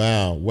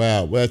 Wow,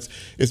 wow. Well,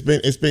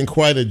 it's been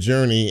quite a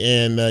journey,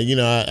 and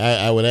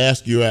I would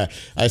ask you.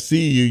 I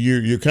see you.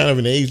 You're kind of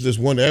an ageless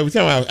wonder. Every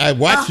time I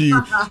watch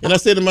you, and I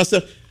say to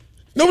myself,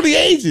 nobody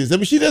ages. I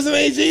mean, she doesn't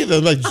age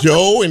either. Like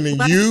Joe, and then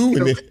you,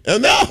 and then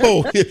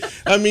no.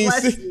 I mean,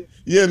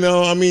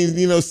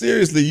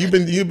 seriously, you've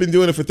been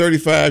doing it for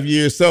 35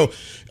 years. So,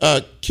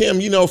 Kim,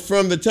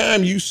 from the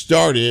time you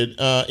started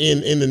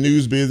in the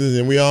news business,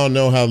 and we all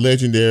know how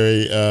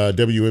legendary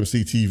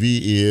WMC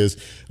TV is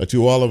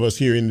to all of us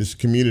here in this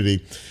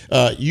community,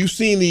 you've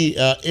seen the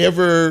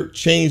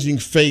ever-changing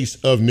face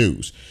of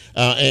news.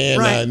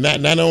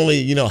 Not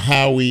only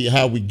how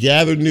we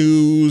gather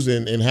news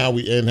and how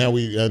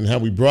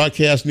we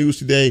broadcast news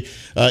today,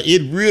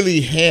 it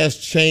really has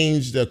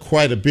changed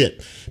quite a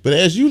bit. But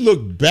as you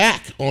look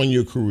back on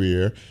your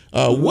career,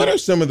 what are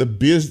some of the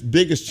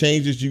biggest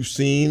changes you've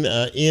seen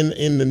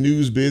in the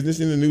news business,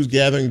 in the news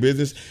gathering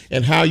business,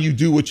 and how you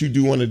do what you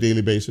do on a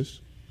daily basis?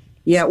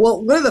 Yeah,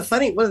 well, one of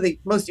the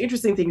most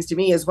interesting things to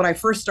me is when I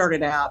first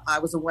started out, I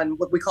was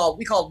what we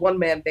called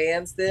one-man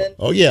bands then.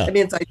 Oh, yeah. I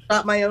mean, I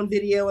shot my own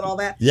video and all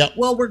that. Yeah.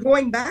 Well, we're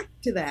going back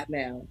to that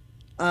now.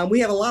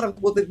 We have a lot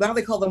of now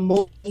they call them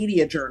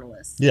multimedia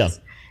journalists. Yeah.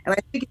 And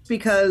I think it's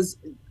because,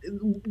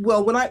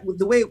 well,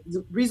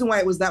 the reason why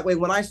it was that way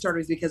when I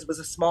started is because it was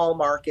a small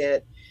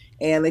market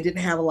and they didn't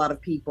have a lot of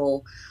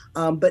people.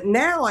 But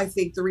now I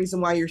think the reason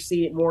why you're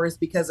seeing it more is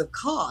because of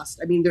cost.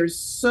 I mean, there's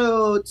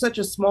such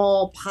a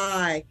small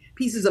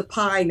pieces of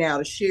pie now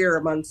to share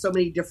among so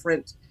many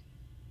different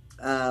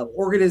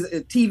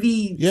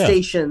TV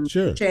stations,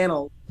 sure.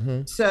 channels.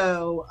 Mm-hmm.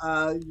 So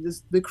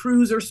the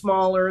crews are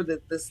smaller,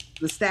 the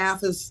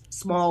staff is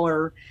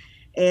smaller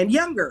and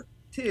younger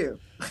too,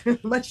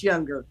 much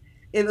younger,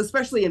 and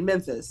especially in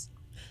Memphis.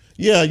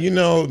 Yeah,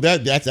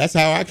 that's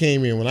how I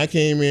came in. When I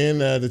came in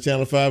to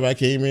Channel 5, I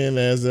came in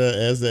as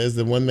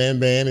the one-man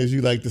band, as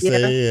you like to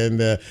say, and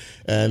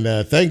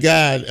thank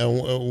God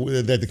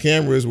that the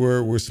cameras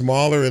were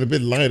smaller and a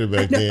bit lighter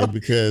back then,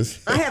 because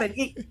I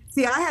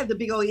had the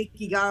big old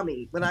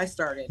Ikigami when I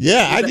started.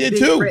 Yeah, I did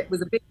too. It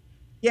was a big.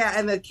 Yeah,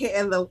 and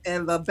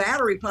the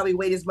battery probably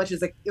weighed as much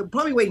as it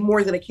probably weighed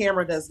more than a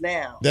camera does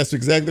now. That's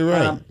exactly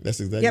right.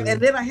 Yeah,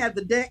 and then I had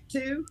the deck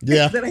too.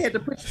 Yeah. Then I had to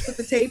put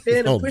the tape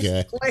in and push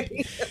the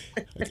play.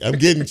 I'm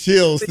getting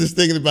chills just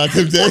thinking about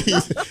them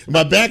days.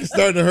 My back is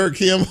starting to hurt,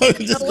 Kim.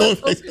 Just going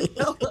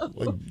oh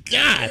my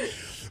God.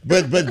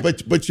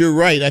 But you're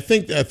right. I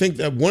think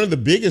that one of the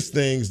biggest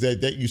things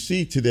that you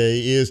see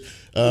today is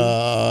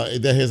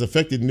that has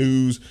affected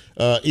news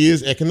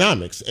is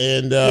economics,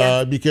 and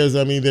because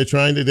I mean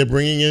they're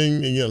bringing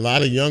in a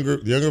lot of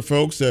younger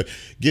folks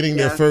getting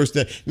their first.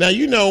 Now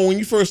when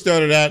you first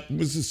started out, it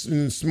was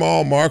in a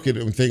small market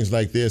and things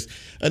like this,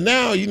 and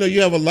now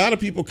you have a lot of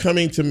people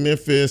coming to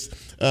Memphis,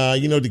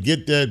 to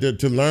get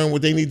to learn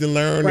what they need to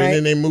learn, right. And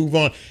then they move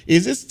on.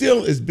 Is it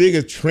still as big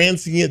a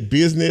transient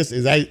business?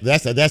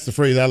 That's the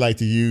phrase I like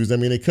to use. I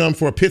mean, they come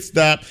for a pit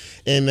stop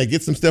and they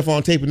get some stuff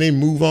on tape and they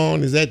move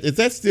on. Is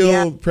that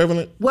still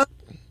prevalent? Well,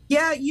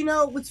 yeah.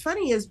 What's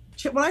funny is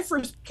when I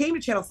first came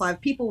to Channel 5,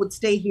 people would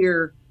stay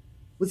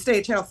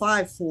at Channel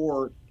 5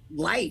 for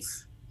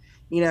life,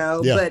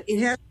 but it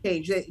has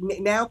changed.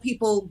 Now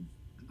people,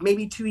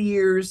 maybe 2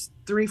 years,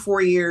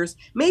 3-4 years,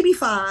 maybe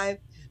 5,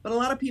 but a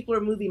lot of people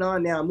are moving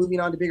on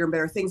to bigger and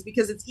better things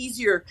because it's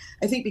easier.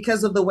 I think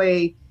because of the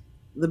way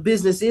the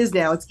business is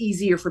now, it's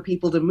easier for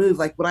people to move.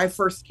 Like when I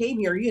first came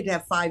here, you had to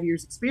have 5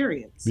 years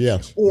experience.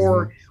 Yes.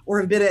 Or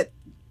have been at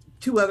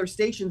 2 other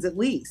stations at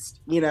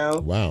least,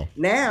 Wow.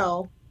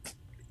 Now,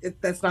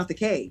 that's not the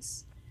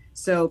case.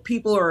 So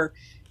people are,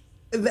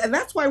 and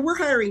that's why we're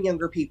hiring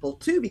younger people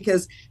too,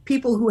 because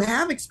people who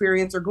have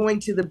experience are going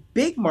to the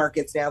big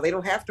markets now. They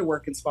don't have to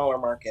work in smaller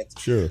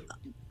markets. Sure.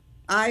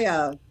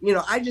 I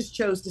just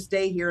chose to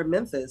stay here in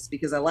Memphis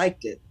because I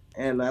liked it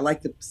and I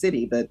like the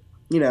city, but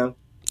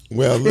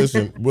Well,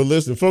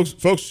 listen,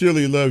 folks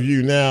surely love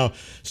you. Now,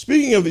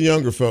 speaking of the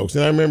younger folks,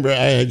 and I remember I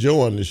had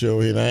Joe on the show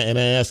here, and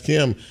I asked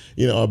him,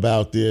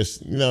 about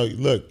this.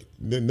 Look,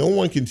 no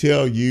one can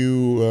tell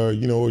you,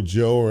 or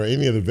Joe, or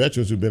any of the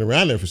veterans who've been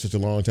around there for such a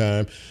long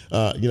time,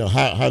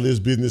 how this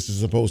business is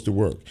supposed to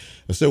work.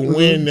 So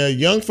when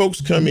young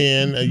folks come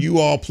in, you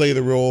all play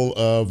the role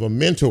of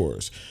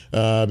mentors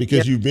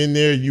because you've been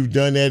there, you've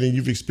done that, and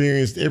you've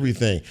experienced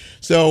everything.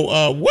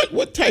 So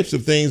what types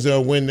of things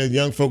when the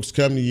young folks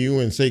come to you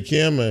and say,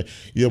 Kim,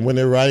 when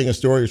they're writing a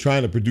story or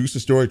trying to produce a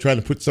story, trying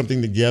to put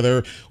something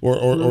together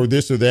or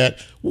this or that,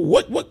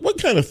 what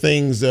kind of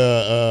things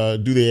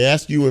do they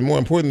ask you? And more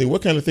importantly,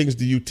 what kind of things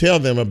do you tell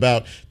them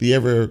about the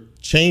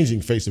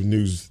ever-changing face of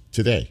news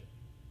today?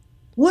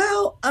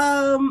 Well,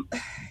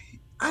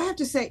 I have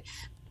to say,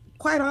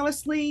 quite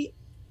honestly,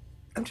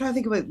 I'm trying to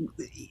think of it.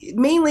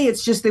 Mainly,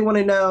 it's just they want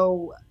to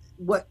know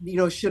what,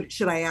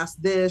 should I ask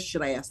this?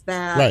 Should I ask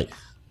that? Right.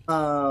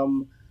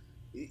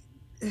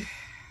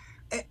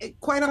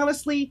 quite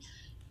honestly,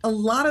 a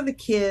lot of the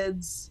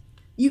kids,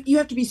 you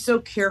have to be so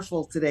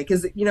careful today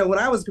because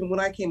when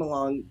I came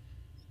along,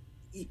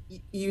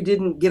 you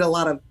didn't get a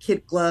lot of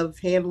kid glove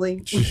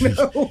handling.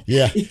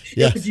 Yeah.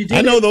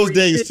 I know those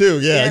days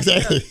too. Yeah,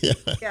 exactly.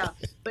 Yeah.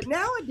 But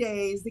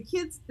nowadays, the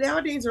kids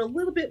are a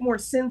little bit more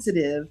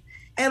sensitive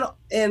and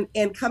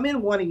come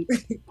in wanting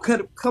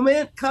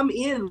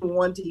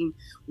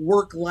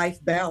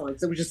work-life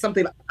balance. It was just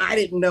something I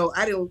didn't know.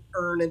 I didn't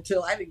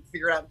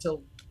figure it out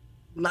until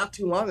not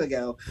too long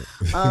ago.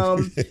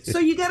 So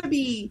we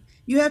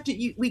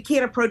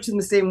can't approach them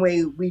the same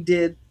way we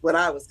did when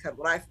I was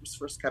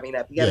first coming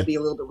up. You got to be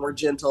a little bit more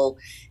gentle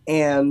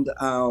and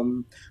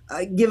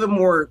give them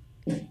more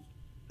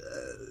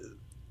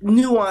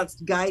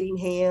nuanced guiding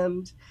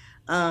hand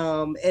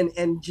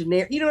and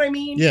generic. You know what I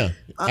mean? Yeah,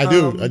 I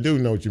do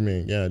know what you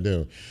mean. Yeah, I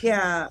do.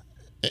 Yeah.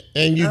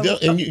 And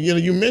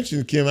you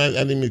mentioned, Kim, I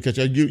didn't mean to cut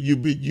you.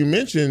 You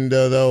mentioned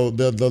though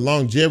the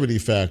longevity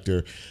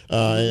factor,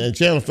 and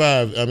Channel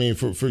 5. I mean,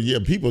 for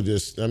people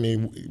just, I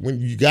mean,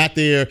 when you got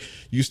there,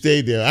 you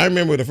stayed there. I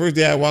remember the first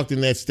day I walked in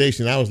that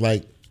station, I was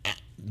like,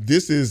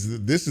 this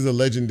is a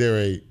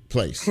legendary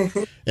place.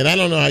 And I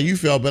don't know how you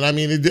felt, but I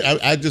mean,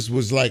 I just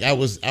was like, I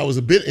was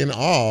a bit in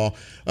awe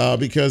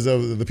because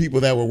of the people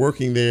that were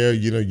working there.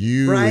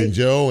 You right. and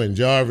Joe and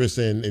Jarvis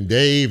and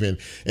Dave and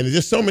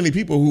just so many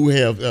people who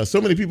have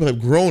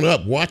grown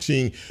up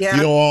watching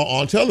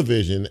on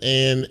television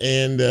and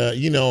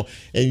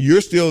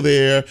you're still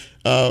there.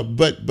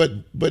 But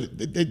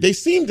they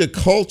seem to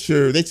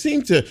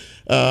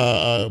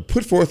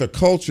put forth a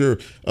culture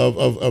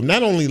of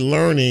not only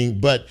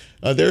learning, but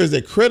there is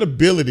a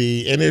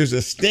credibility and there's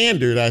a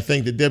standard, I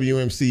think, that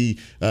WMC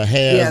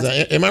has.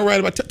 Yes. Am I right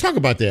about talk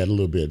about that a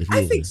little bit?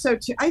 I think so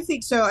too. I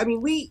think so. I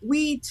mean,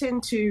 we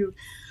tend to.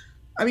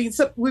 I mean,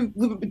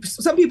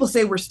 some people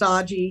say we're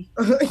stodgy,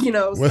 stuck in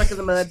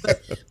the mud.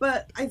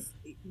 But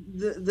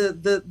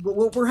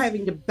what we're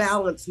having to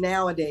balance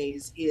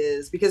nowadays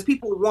is because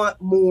people want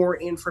more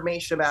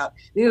information about.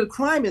 The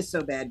crime is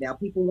so bad now.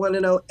 People want to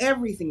know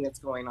everything that's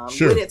going on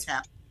when it's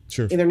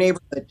happening in their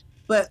neighborhood.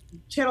 But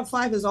Channel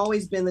 5 has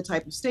always been the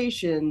type of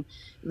station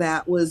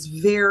that was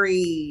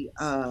very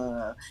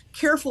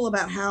careful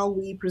about how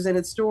we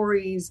presented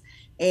stories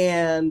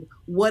and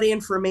what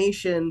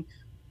information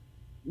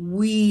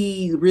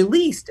we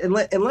released.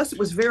 Unless it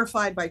was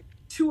verified by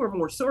 2 or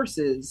more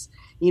sources,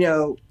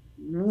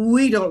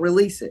 we don't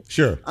release it.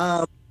 Sure.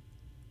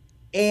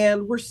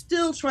 And we're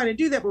still trying to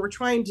do that, but we're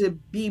trying to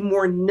be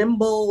more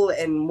nimble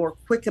and more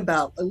quick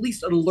about at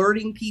least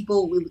alerting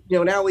people.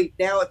 Now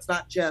it's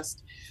not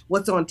just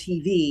what's on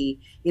TV,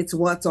 it's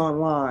what's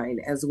online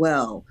as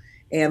well.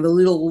 And the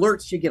little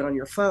alerts you get on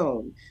your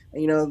phone.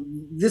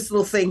 This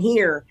little thing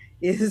here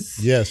is,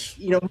 yes.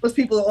 A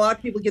lot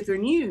of people get their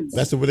news.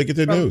 That's where they get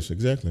their news.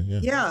 Exactly.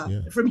 Yeah.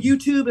 From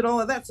YouTube and all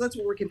of that. So that's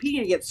what we're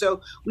competing against.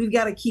 So we've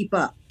got to keep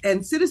up.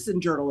 And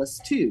citizen journalists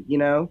too,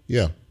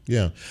 Yeah.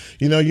 Yeah.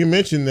 You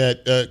mentioned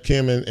that,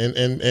 Kim, and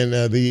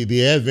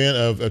the advent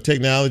of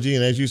technology.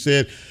 And as you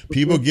said,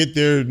 people get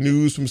their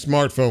news from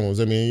smartphones.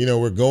 I mean,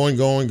 we're going.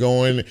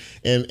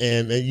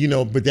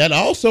 And but that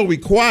also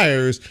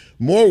requires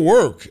more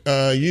work,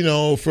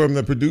 from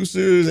the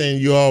producers. And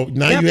you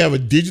have a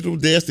digital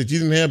desk that you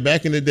didn't have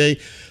back in the day.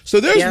 So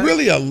there's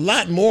really a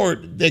lot more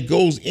that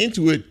goes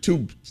into it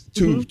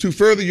to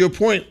further your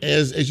point,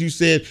 as you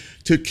said,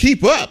 to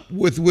keep up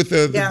with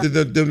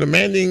the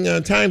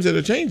demanding times that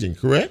are changing,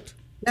 correct?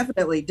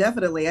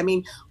 Definitely. I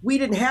mean, we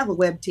didn't have a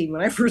web team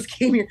when I first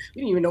came here.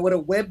 We didn't even know what a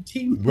web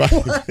team was.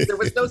 There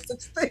was no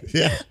such thing.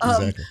 Yeah,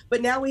 exactly.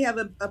 But now we have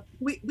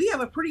we have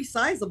a pretty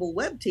sizable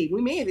web team.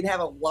 We may even have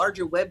a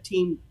larger web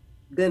team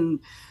than.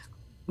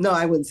 No,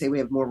 I wouldn't say we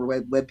have more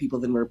web people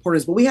than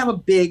reporters, but we have a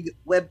big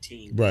web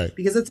team, right?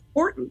 Because it's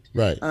important,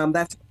 right?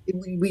 That's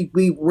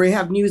we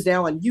have news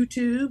now on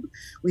YouTube.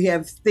 We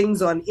have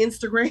things on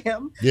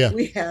Instagram. Yeah,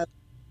 we have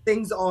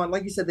things on,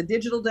 like you said, the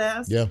digital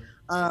desk. Yeah,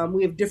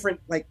 we have different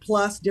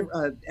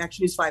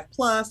Action News 5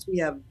 Plus. We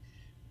have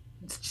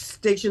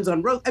stations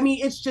on road. I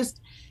mean, it's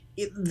just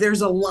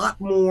there's a lot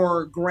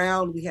more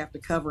ground we have to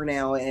cover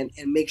now, and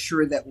make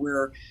sure that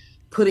we're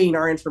putting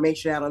our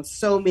information out on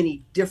so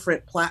many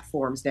different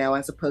platforms now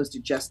as opposed to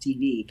just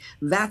TV.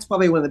 That's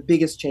probably one of the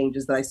biggest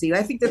changes that I see. And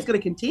I think that's going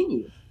to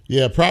continue.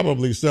 Yeah,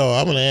 probably so.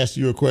 I'm going to ask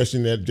you a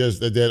question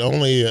that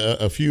only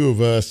a few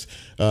of us,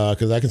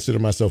 because I consider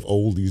myself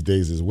old these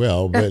days as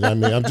well, but I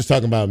mean, I'm just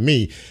talking about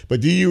me.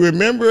 But do you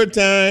remember a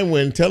time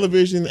when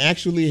television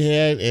actually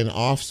had an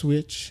off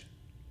switch?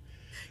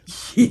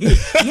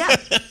 Yeah.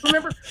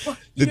 Remember,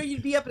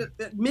 you'd be up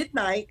at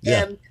midnight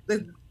and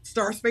the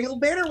Star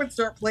Spangled Banner would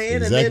start playing.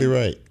 Exactly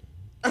right.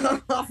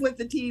 off with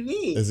the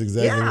TV. That's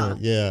exactly right.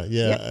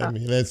 Yeah. I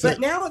mean, but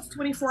now it's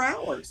 24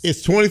 hours.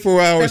 It's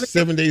 24 hours,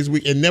 7 days a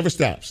week. It never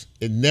stops.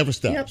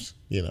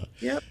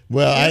 Yep.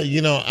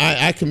 Well,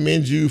 I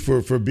commend you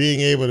for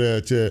being able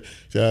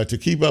to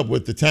keep up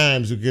with the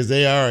times, because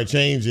they are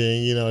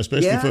changing,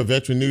 especially for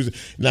veteran news.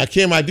 Now,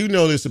 Kim, I do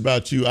know this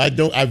about you. I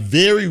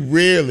very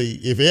rarely,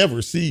 if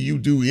ever, see you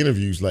do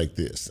interviews like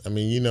this. I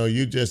mean,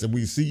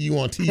 we see you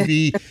on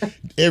TV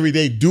every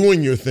day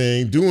doing your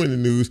thing, doing the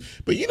news,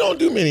 but you don't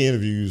do many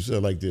interviews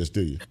like this,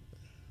 do you?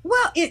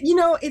 Well,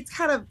 it's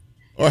kind of.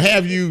 Or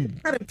have you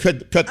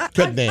cut down?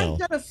 I've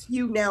done a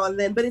few now and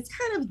then, but it's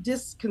kind of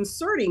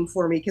disconcerting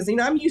for me because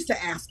I'm used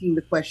to asking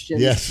the questions.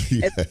 Yes.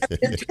 And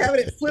having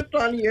it flipped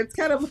on you, it's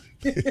kind of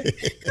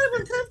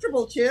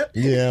uncomfortable, Chip.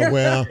 Yeah.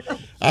 Well,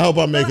 I hope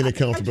I'm making it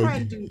comfortable.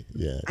 I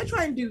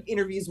try and do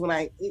interviews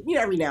when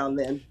every now and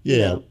then.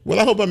 Yeah. Well,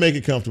 I hope I make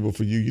it comfortable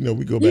for you.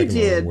 We go back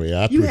a long way.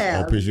 I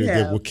appreciate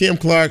it. Well, Kim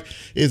Clark,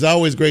 it's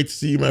always great to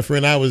see you, my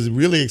friend. I was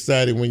really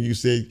excited when you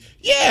said,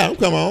 "Yeah,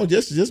 come on,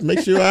 just make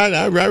sure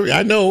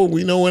I know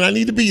we know when I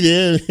need to be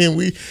there," and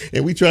we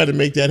try to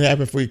make that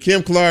happen for you.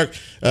 Kim Clark,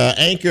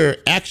 anchor,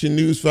 Action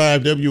News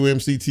 5,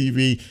 WMC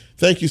TV.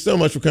 Thank you so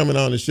much for coming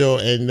on the show,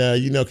 and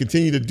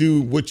continue to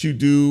do what you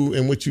do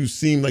and what you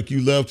seem like you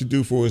love to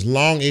do for as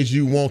long as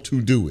you want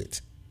to do it.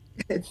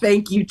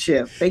 Thank you,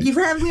 Chip. Thank you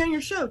for having me on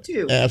your show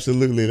too.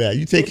 Absolutely, that.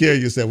 You take care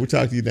of yourself. We'll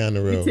talk to you down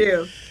the road. You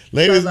too.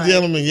 Ladies and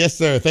gentlemen, yes,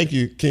 sir. Thank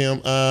you,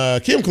 Kim.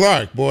 Kim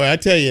Clark, boy, I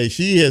tell you,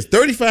 she has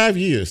 35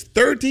 years.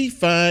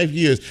 35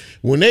 years.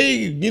 When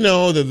they,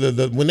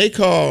 when they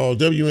call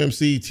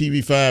WMC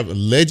TV5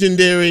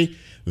 legendary,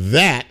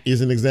 that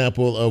is an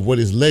example of what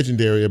is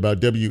legendary about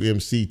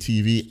WMC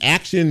TV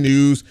Action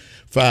News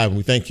 5. And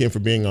we thank Kim for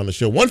being on the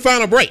show. One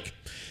final break.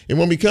 And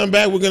when we come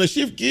back, we're going to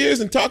shift gears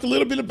and talk a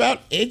little bit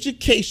about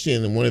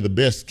education and one of the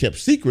best kept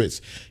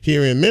secrets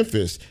here in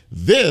Memphis.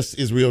 This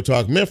is Real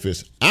Talk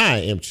Memphis. I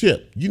am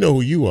Chip. You know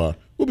who you are.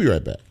 We'll be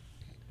right back.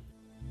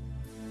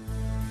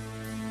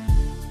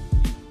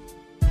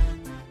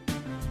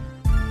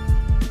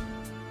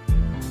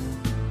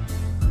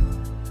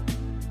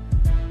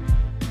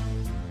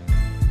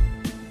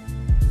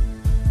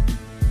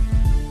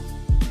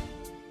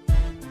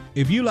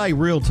 If you like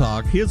Real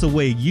Talk, here's a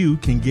way you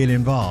can get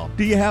involved.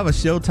 Do you have a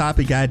show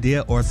topic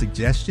idea or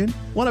suggestion?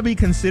 Want to be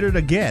considered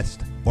a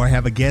guest or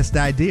have a guest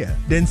idea?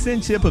 Then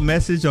send Chip a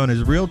message on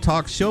his Real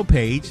Talk show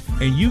page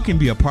and you can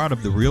be a part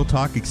of the Real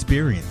Talk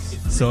experience.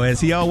 So as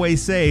he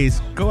always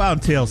says, go out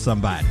and tell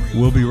somebody.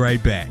 We'll be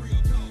right back.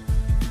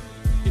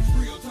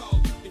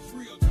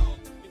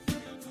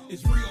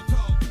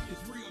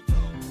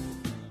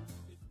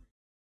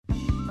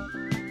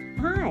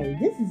 Hi,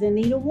 this is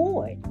Anita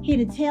Ward, here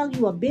to tell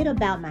you a bit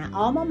about my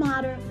alma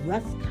mater,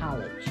 Rusk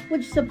College,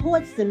 which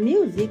supports the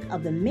music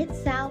of the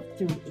Mid-South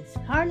through its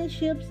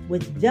partnerships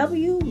with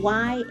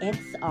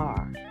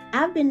WYXR.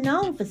 I've been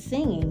known for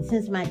singing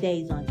since my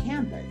days on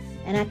campus,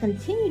 and I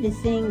continue to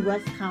sing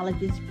Rusk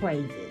College's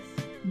praises.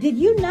 Did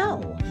you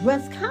know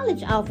Rusk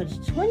College offers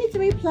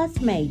 23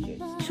 plus majors?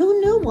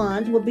 2 new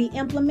ones will be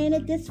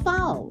implemented this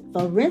fall: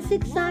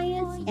 forensic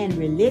science and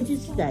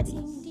religious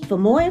studies. For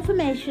more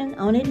information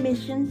on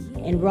admissions,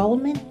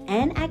 enrollment,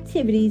 and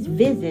activities,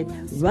 visit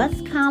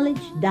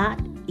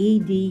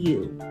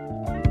ruskcollege.edu.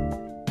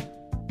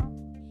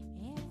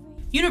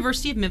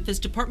 University of Memphis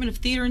Department of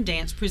Theater and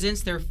Dance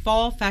presents their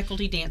Fall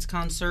Faculty Dance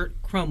Concert,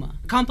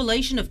 Chroma, a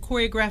compilation of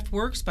choreographed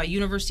works by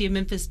University of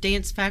Memphis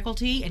dance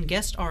faculty and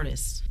guest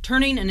artists,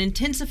 turning an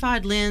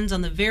intensified lens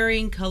on the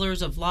varying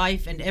colors of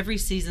life and every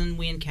season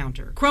we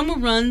encounter.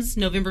 Chroma runs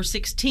November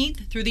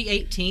 16th through the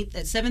 18th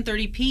at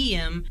 7:30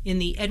 p.m. in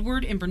the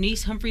Edward and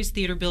Bernice Humphreys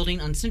Theater Building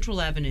on Central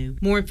Avenue.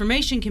 More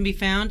information can be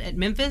found at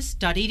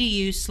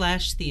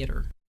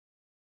memphis.edu/theater.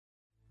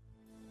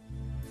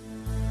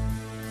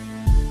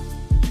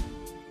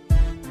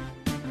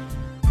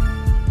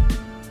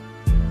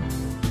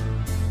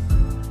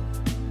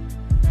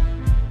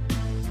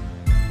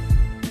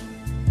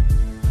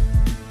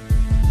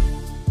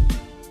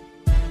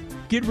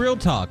 Get Real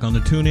Talk on the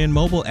TuneIn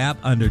mobile app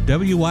under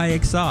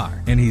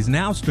WYXR, and he's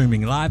now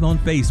streaming live on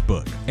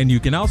Facebook. And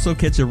you can also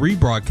catch a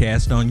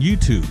rebroadcast on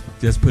YouTube.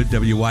 Just put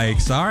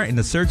WYXR in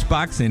the search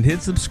box and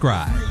hit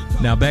subscribe.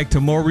 Now back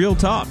to more Real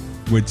Talk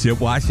with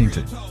Chip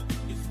Washington.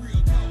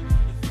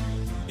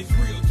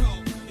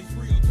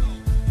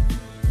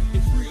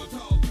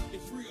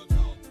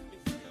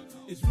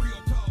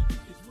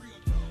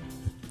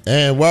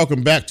 And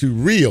welcome back to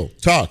Real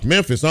Talk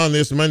Memphis on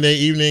this Monday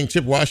evening.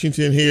 Chip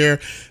Washington here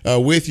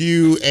with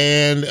you.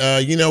 And,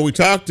 we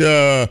talked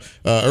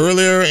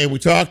earlier and we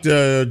talked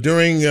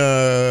during,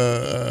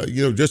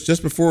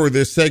 just before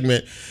this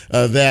segment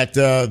that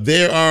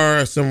there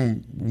are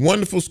some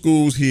wonderful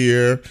schools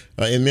here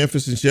in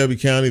Memphis and Shelby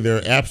County. There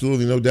are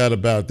absolutely no doubt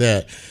about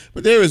that.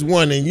 But there is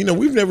one, and,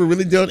 we've never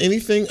really done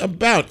anything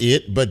about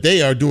it, but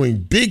they are doing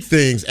big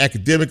things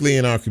academically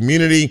in our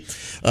community.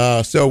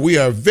 So we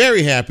are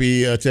very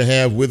happy to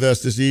have with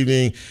us this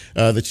evening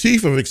the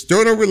Chief of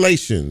External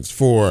Relations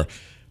for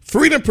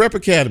Freedom Prep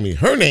Academy.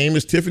 Her name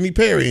is Tiffani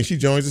Perry, and she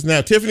joins us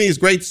now. Tiffani, it's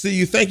great to see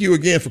you. Thank you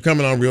again for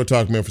coming on Real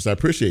Talk Memphis. I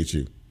appreciate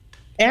you.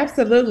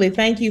 Absolutely.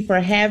 Thank you for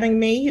having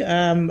me.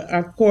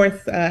 Of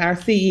course, our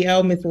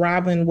CEO, Ms.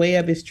 Robin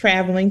Webb, is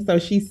traveling, so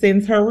she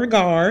sends her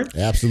regards.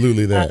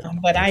 Absolutely that.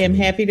 But I am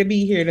happy to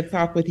be here to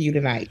talk with you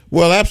tonight.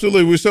 Well,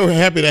 absolutely. We're so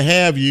happy to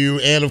have you.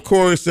 And of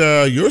course,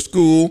 your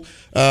school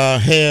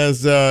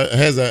has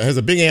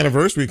a big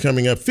anniversary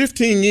coming up,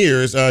 15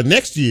 years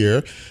next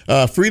year.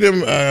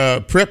 Freedom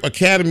Prep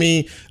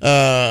Academy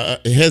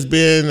has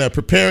been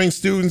preparing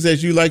students,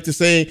 as you like to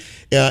say,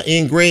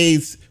 in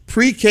grades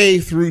pre-K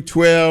through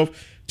 12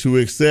 to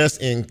excel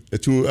in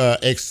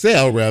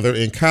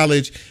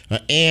college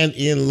and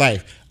in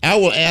life. I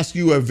will ask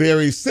you a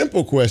very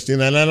simple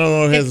question, and I don't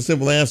know if it has a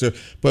simple answer,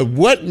 but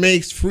what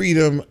makes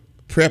Freedom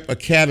Prep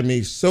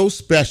Academy so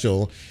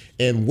special,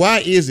 and why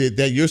is it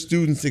that your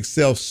students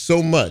excel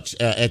so much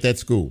at that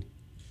school?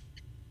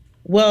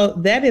 Well,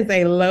 that is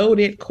a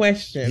loaded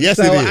question. Yes,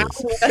 it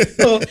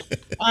is.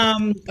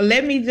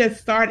 Let me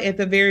just start at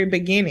the very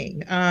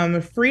beginning.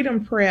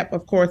 Freedom Prep,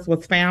 of course,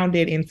 was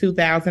founded in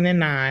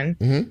 2009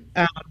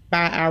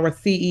 by our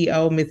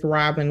CEO, Ms.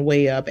 Robin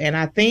Webb. And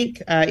I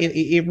think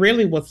it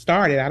really was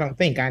started.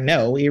 I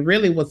know. It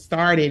really was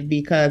started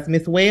because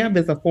Ms. Webb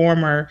is a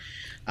former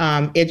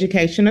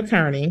education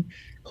attorney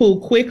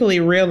who quickly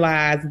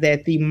realized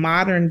that the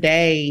modern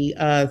day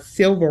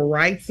civil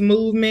rights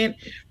movement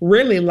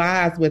really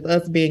lies with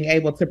us being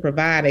able to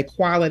provide a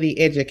quality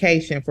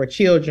education for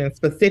children,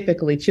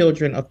 specifically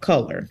children of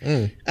color.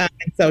 And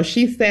so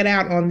she set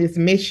out on this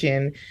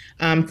mission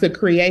to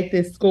create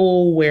this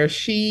school where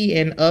she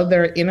and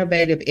other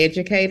innovative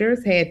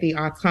educators had the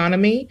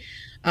autonomy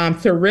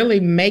to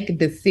really make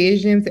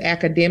decisions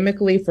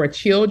academically for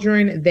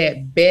children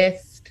that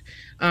best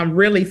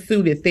really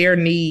suited their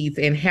needs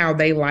and how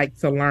they like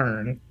to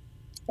learn.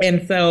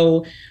 And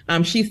so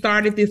she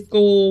started this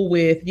school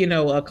with,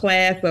 a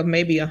class of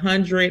maybe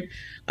 100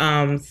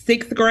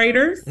 sixth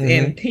graders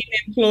and 10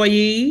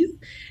 employees.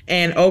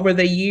 And over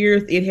the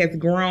years, it has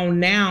grown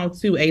now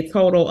to a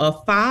total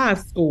of 5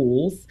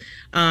 schools.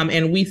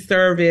 And we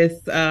service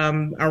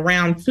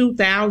around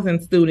 2,000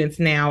 students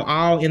now,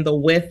 all in the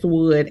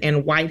Westwood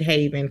and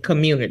Whitehaven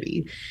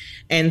community.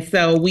 And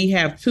so we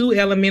have 2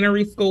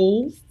 elementary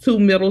schools, 2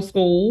 middle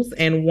schools,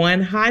 and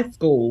 1 high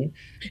school.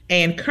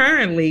 And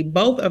currently,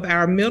 both of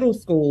our middle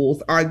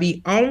schools are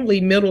the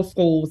only middle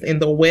schools in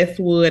the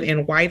Westwood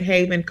and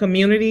Whitehaven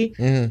community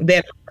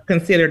that are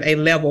considered a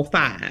level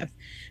 5.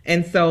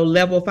 And so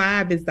level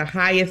 5 is the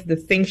highest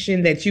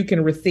distinction that you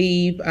can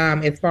receive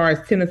as far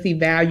as Tennessee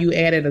value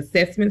added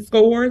assessment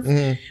scores,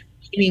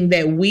 meaning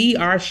that we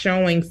are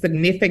showing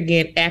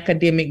significant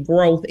academic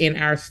growth in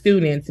our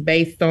students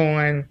based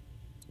on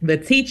the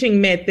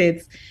teaching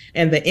methods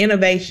and the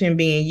innovation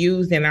being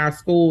used in our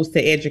schools to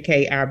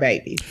educate our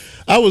babies.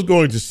 I was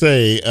going to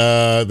say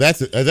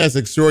that's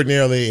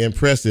extraordinarily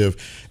impressive.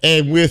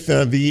 And with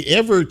the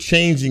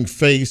ever-changing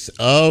face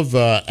of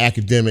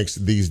academics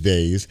these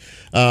days,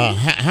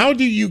 how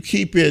do you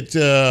keep it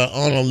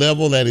on a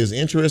level that is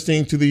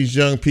interesting to these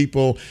young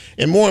people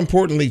and, more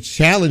importantly,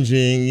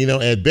 challenging,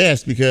 at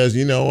best, because,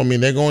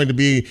 they're going to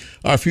be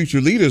our future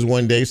leaders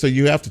one day, so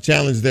you have to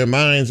challenge their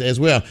minds as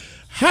well.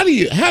 How do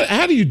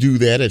you do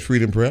that at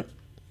Freedom Prep?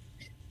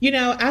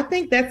 I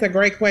think that's a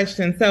great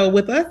question. So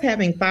with us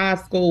having 5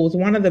 schools,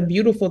 one of the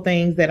beautiful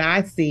things that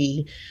I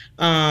see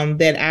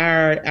that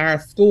our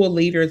school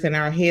leaders and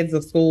our heads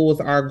of schools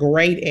are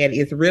great at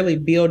is really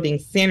building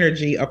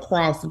synergy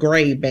across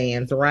grade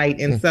bands, right?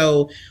 And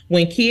so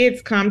when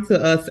kids come to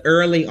us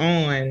early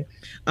on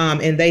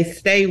and they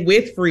stay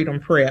with Freedom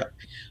Prep,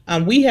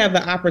 we have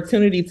the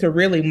opportunity to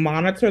really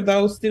monitor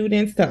those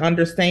students to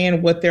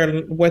understand what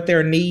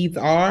their needs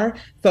are,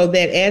 so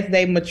that as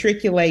they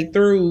matriculate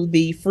through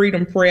the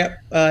Freedom Prep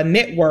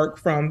network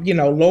from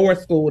lower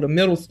school to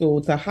middle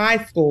school to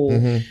high school,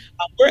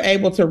 we're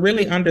able to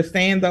really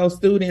understand those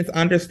students,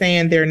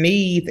 understand their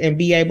needs, and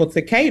be able to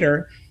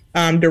cater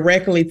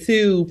directly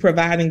to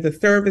providing the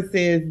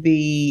services,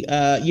 the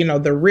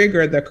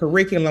rigor, the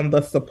curriculum,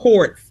 the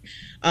supports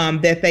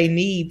that they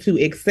need to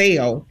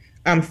excel.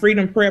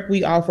 Freedom Prep,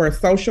 we offer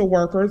social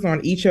workers on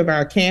each of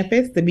our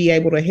campus to be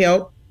able to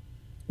help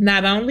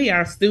not only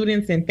our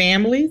students and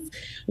families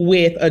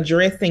with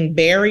addressing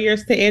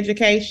barriers to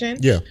education,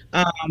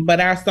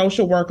 but our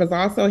social workers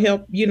also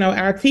help,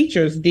 our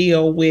teachers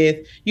deal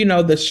with,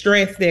 the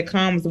stress that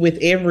comes with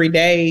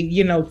everyday,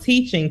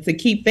 teaching to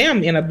keep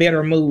them in a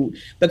better mood.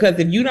 Because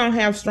if you don't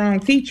have strong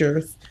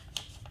teachers,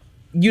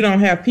 you don't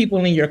have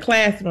people in your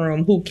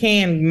classroom who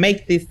can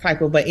make this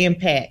type of an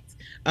impact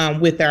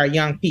with our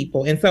young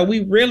people. And so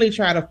we really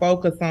try to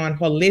focus on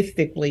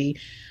holistically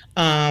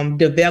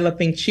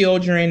developing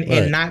children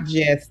and not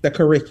just the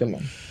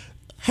curriculum.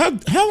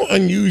 How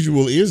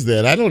unusual is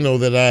that? I don't know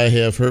that I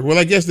have heard. Well,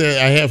 I guess that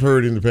I have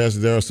heard in the past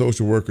that there are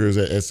social workers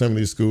at some of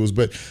these schools,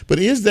 but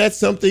is that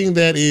something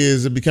that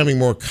is becoming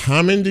more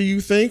common, do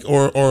you think,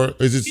 or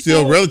is it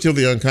still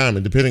relatively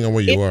uncommon, depending on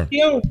where you are? It's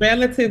still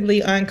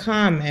relatively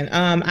uncommon.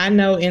 I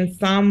know in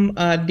some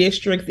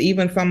districts,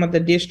 even some of the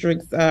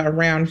districts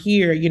around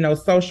here,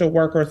 social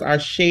workers are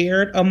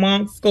shared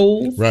amongst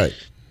schools. Right.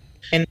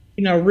 And,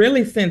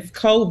 really since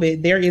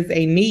COVID, there is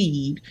a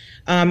need,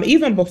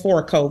 even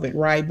before COVID,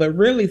 right? But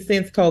really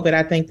since COVID,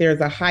 I think there's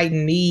a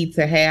heightened need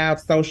to have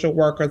social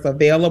workers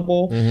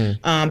available.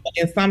 Mm-hmm.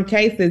 In some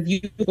cases,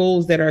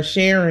 schools that are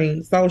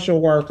sharing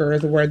social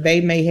workers where they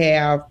may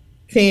have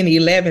 10,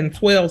 11,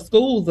 12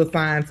 schools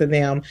assigned to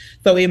them.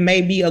 So it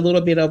may be a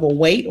little bit of a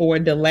wait or a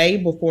delay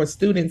before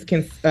students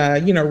can,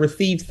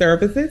 receive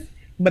services.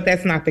 But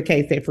that's not the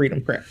case at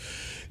Freedom Prep.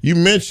 You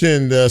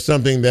mentioned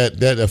something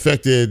that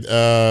affected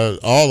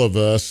all of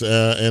us,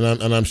 and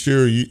I'm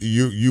sure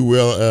you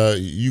will,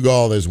 you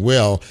all as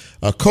well.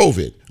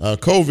 COVID.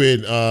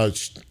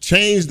 COVID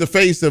changed the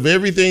face of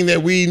everything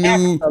that we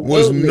knew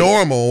was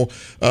normal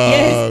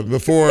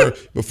before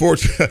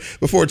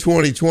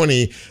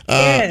 2020.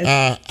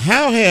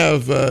 How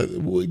have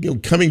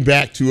coming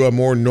back to a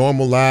more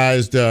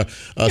normalized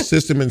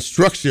system and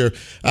structure?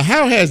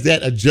 How has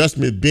that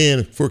adjustment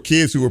been for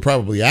kids who were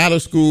probably out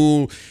of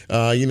school,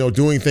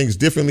 doing things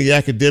differently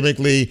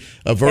academically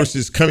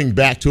versus coming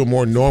back to a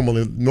more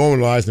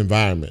normalized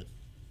environment?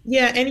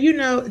 Yeah.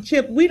 And,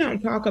 Chip, we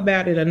don't talk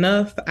about it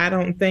enough, I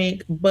don't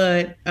think,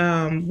 but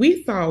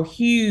we saw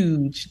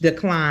huge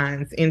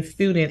declines in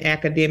student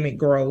academic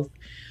growth,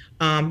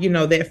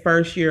 that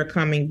first year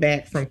coming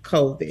back from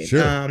COVID.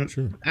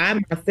 Sure. I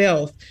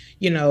myself,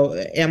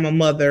 am a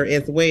mother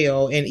as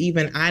well. And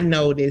even I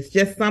noticed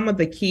just some of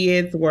the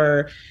kids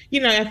were,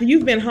 after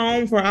you've been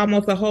home for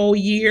almost a whole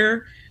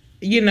year,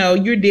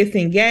 you're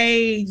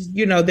disengaged,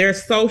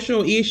 there's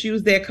social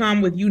issues that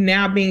come with you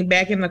now being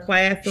back in the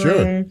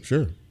classroom.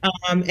 Sure.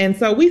 And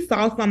so we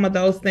saw some of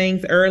those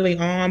things early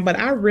on, but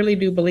I really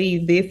do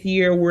believe this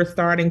year we're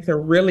starting to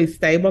really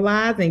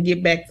stabilize and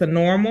get back to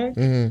normal.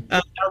 Mm-hmm.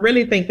 I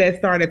really think that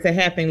started to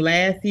happen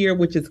last year,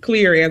 which is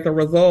clear as a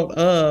result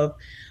of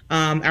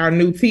our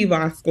new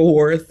TVOS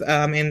scores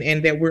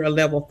and that we're a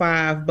level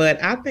 5.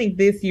 But I think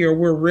this year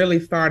we're really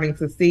starting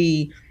to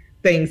see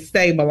things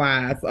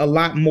stabilize a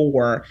lot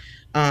more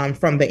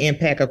from the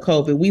impact of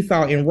COVID. We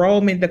saw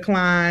enrollment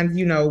declines.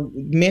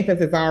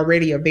 Memphis is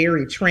already a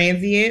very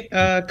transient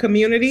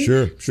community.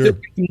 Sure.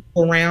 Move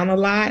around a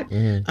lot.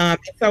 Mm-hmm.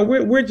 So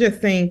we're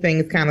just seeing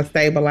things kind of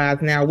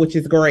stabilize now, which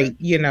is great,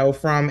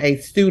 from a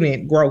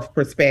student growth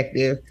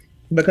perspective.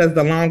 Because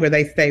the longer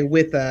they stay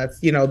with us,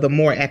 the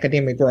more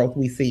academic growth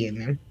we see in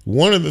them.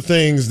 One of the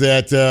things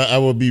that I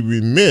would be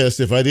remiss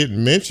if I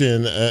didn't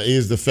mention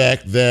is the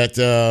fact that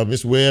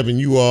Ms. Webb and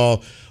you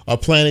all are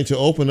planning to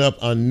open up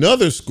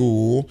another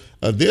school,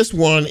 this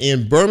one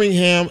in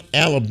Birmingham,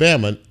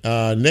 Alabama,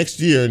 next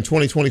year in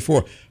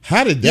 2024.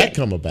 How did that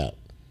come about?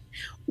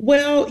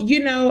 Well,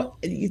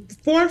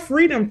 for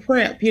Freedom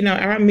Prep,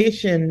 our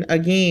mission,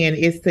 again,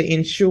 is to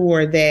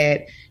ensure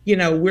that,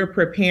 we're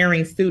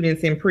preparing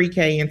students in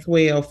pre-K and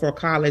 12 for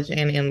college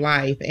and in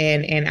life.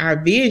 And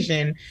our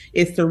vision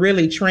is to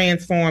really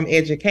transform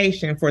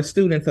education for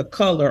students of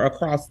color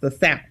across the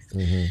South.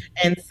 Mm-hmm.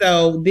 And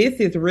so this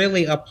is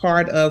really a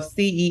part of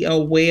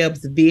CEO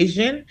Webb's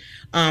vision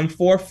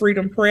for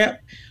Freedom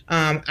Prep.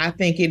 I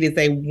think it is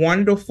a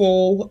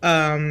wonderful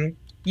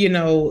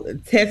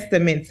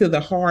testament to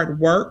the hard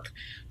work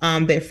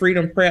that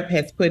Freedom Prep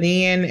has put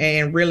in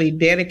and really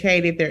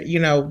dedicated their,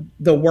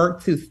 the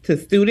work to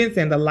students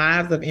and the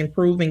lives of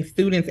improving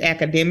students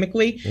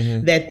academically,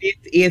 mm-hmm. that this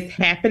is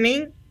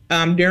happening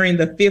during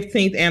the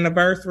 15th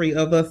anniversary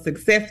of us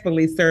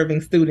successfully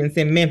serving students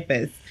in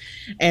Memphis.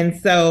 And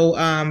so,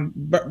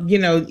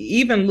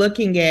 even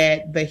looking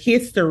at the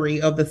history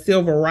of the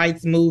civil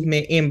rights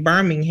movement in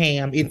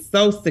Birmingham, it's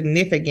so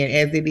significant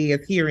as it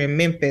is here in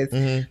Memphis,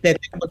 mm-hmm. that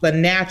it was a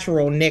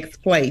natural next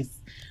place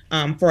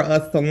for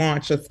us to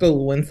launch a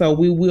school. And so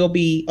we will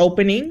be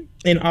opening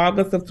in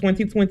August of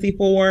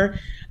 2024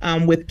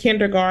 with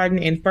kindergarten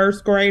and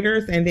first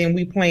graders. And then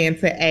we plan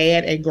to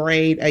add a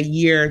grade a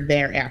year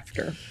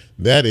thereafter.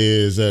 That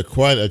is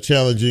quite a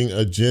challenging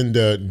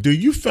agenda. Do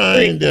you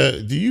find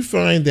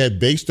that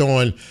based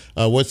on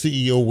what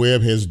CEO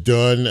Webb has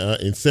done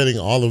in setting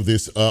all of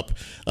this up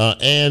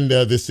and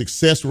the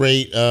success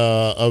rate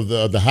of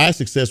the high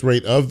success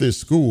rate of this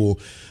school,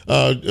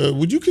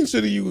 would you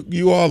consider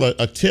you all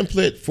a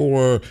template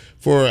for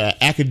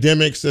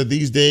academics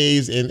these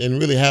days and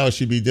really how it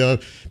should be done,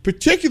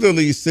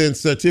 particularly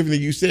since Tiffani,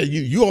 you said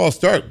you all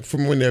start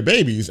from when they're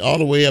babies all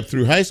the way up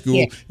through high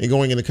school and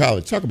going into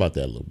college. Talk about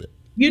that a little bit.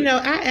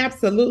 I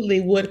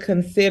absolutely would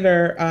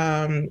consider,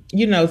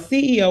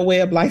 CEO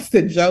Webb likes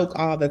to joke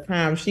all the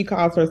time. She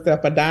calls herself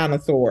a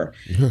dinosaur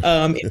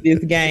in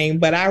this game,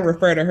 but I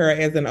refer to her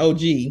as an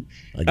OG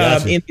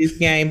in this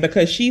game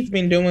because she's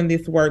been doing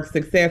this work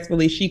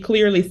successfully. She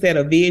clearly set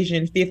a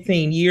vision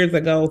 15 years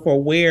ago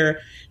for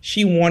where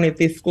she wanted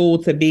this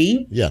school to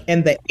be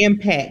and the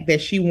impact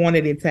that she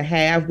wanted it to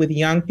have with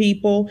young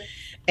people.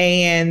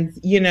 And,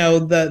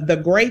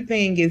 the great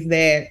thing is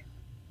that,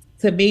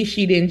 to me,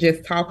 she didn't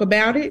just talk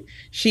about it.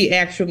 She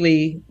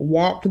actually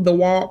walked the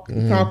walk,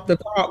 talked the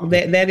talk.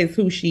 That is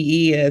who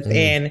she is.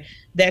 And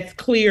that's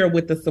clear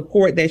with the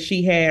support that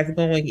she has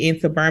going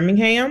into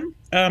Birmingham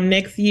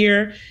next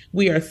year.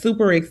 We are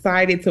super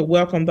excited to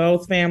welcome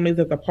those families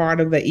as a part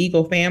of the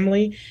Eagle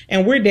family.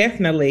 And we're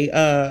definitely,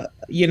 a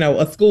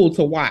school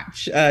to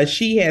watch.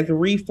 She has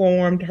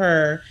reformed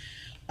her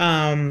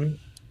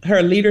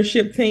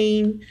leadership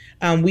team.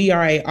 We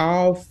are an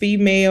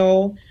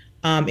all-female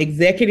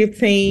executive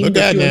team. Look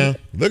out now.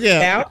 Look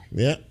out.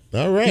 Yeah.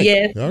 All right.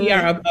 Yes, all we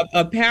right. are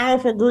a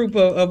powerful group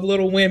of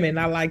little women,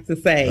 I like to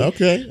say.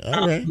 Okay.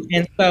 All right.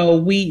 And so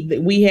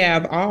we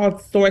have all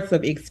sorts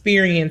of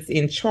experience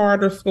in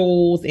charter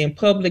schools, in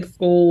public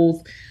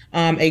schools,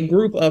 a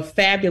group of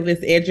fabulous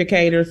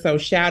educators. So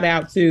shout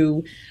out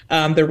to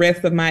the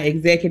rest of my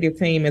executive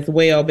team as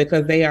well,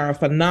 because they are a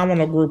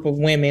phenomenal group of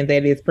women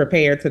that is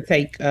prepared to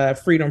take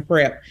Freedom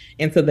Prep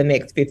into the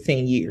next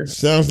 15 years.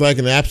 Sounds like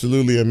an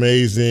absolutely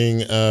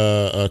amazing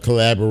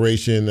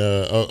collaboration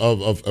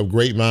of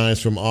great minds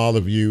from all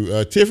of you.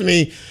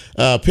 Tiffani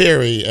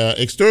Perry,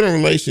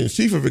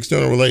 Chief of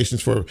External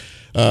Relations for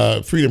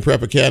Freedom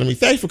Prep Academy.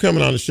 Thanks for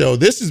coming on the show.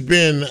 This has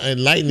been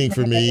enlightening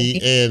for me,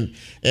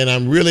 and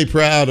I'm really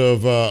proud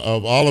of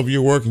all of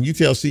your work. And you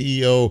tell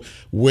CEO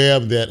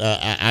Webb that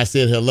I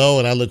said hello,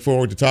 and I look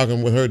forward to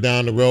talking with her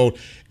down the road.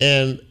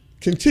 And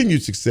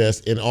continued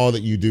success in all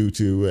that you do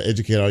to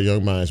educate our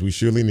young minds. We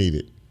surely need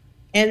it.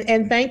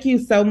 And thank you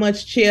so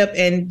much, Chip.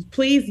 And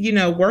please,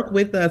 work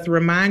with us.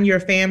 Remind your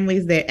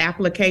families that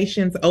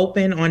applications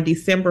open on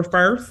December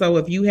 1st. So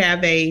if you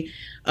have a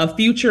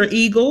future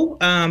Eagle,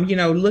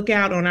 look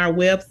out on our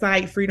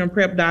website,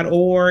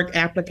 freedomprep.org.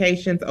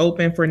 Applications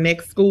open for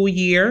next school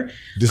year.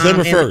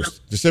 December 1st.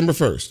 December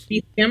 1st.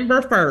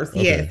 December 1st,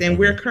 okay. Yes. And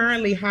we're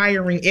currently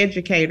hiring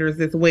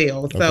educators as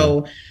well.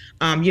 So,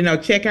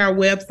 check our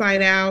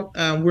website out.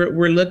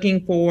 We're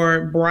looking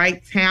for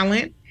bright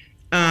talent.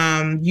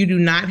 You do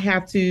not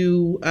have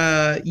to,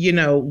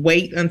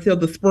 wait until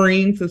the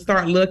spring to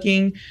start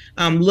looking.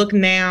 Look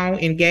now,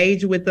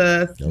 engage with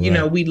us.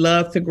 Right. We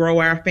love to grow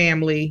our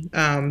family,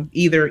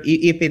 either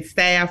if it's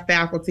staff,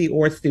 faculty,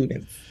 or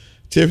students.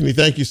 Tiffani,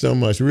 thank you so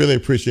much. Really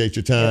appreciate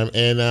your time.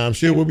 And I'm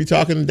sure we'll be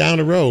talking down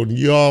the road. And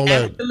you all,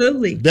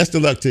 absolutely. Best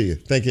of luck to you.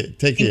 Take care.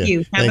 Thank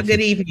you. Have a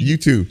good evening. You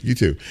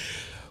too.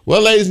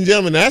 Well, ladies and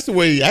gentlemen, that's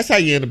how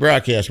you end the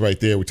broadcast right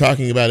there. We're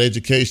talking about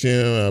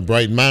education,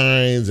 bright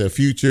minds,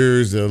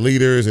 futures,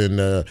 leaders, and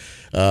the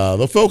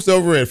folks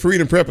over at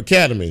Freedom Prep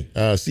Academy,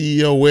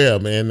 CEO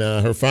Webb and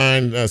her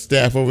fine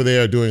staff over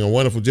there are doing a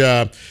wonderful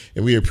job,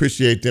 and we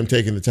appreciate them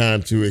taking the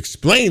time to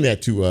explain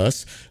that to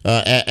us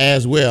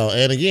as well.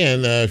 And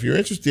again, if you're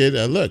interested,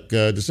 look,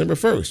 December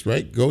 1st,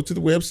 right? Go to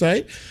the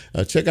website,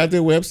 check out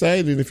their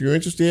website, and if you're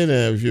interested,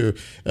 if you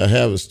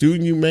have a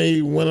student you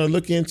may want to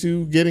look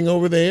into getting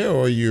over there,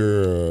 or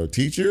you're a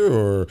teacher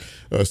or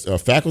a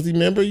faculty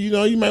member,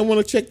 you might want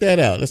to check that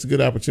out. That's a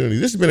good opportunity.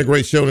 This has been a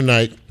great show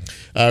tonight.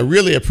 I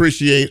really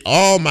appreciate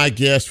all my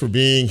guests for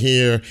being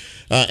here.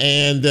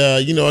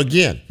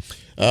 Again,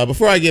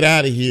 before I get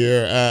out of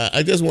here,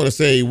 I just want to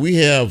say we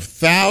have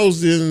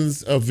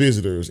thousands of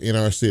visitors in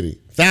our city.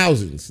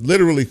 Thousands,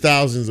 literally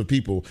thousands of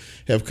people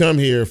have come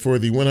here for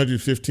the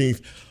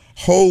 115th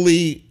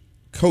Holy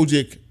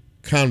Kojic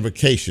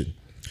Convocation,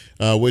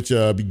 which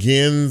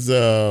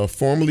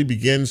formally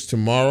begins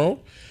tomorrow.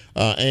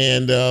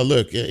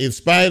 Look, in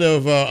spite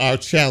of our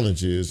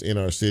challenges in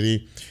our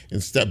city, in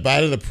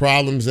spite of the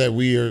problems that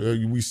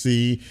we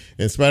see,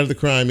 in spite of the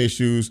crime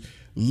issues,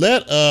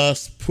 let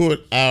us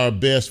put our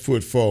best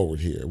foot forward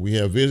here. We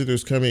have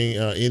visitors coming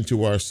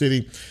into our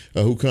city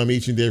who come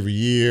each and every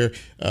year,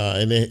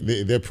 and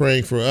they're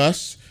praying for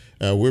us.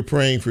 We're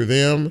praying for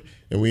them.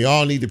 And we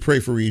all need to pray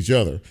for each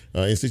other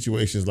in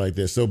situations like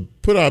this. So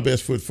put our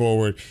best foot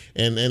forward,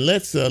 and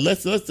let's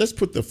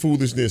put the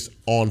foolishness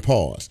on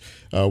pause.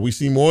 We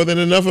see more than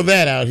enough of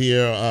that out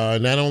here,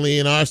 not only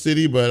in our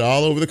city but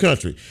all over the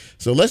country.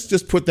 So let's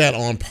just put that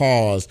on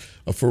pause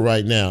for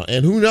right now.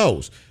 And who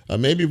knows?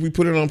 Maybe if we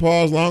put it on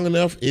pause long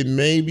enough, it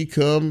may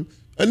become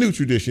a new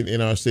tradition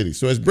in our city.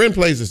 So as Brent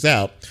plays us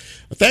out,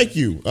 thank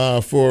you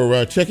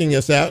for checking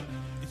us out.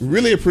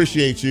 Really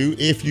appreciate you.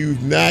 If you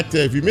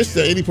missed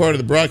any part of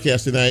the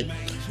broadcast tonight,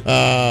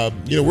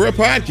 we're a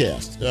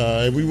podcast,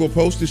 and we will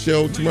post the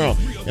show tomorrow.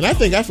 And I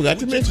think I forgot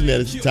to mention that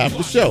at the top of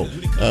the show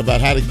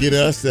about how to get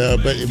us.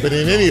 But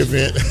in any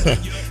event,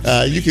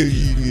 you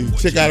can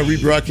check out a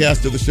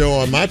rebroadcast of the show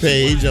on my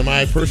page, on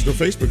my personal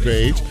Facebook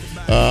page,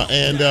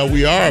 and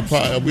we are a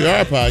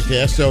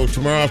podcast. So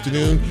tomorrow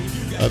afternoon,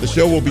 The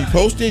show will be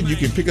posted. You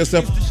can pick us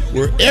up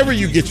wherever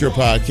you get your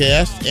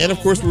podcast. And, of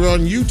course, we're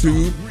on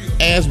YouTube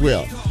as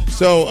well.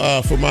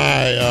 So for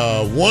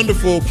my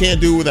wonderful Can't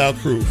Do Without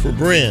crew, for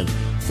Bryn,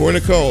 for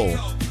Nicole,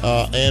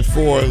 and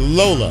for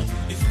Lola,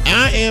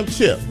 I am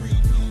Chip.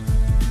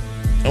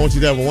 I want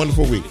you to have a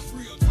wonderful week.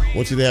 I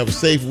want you to have a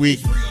safe week.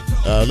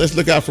 Let's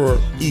look out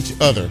for each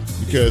other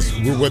because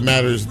we're what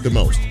matters the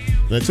most.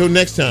 And until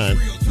next time,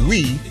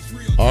 we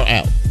are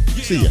out.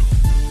 See ya.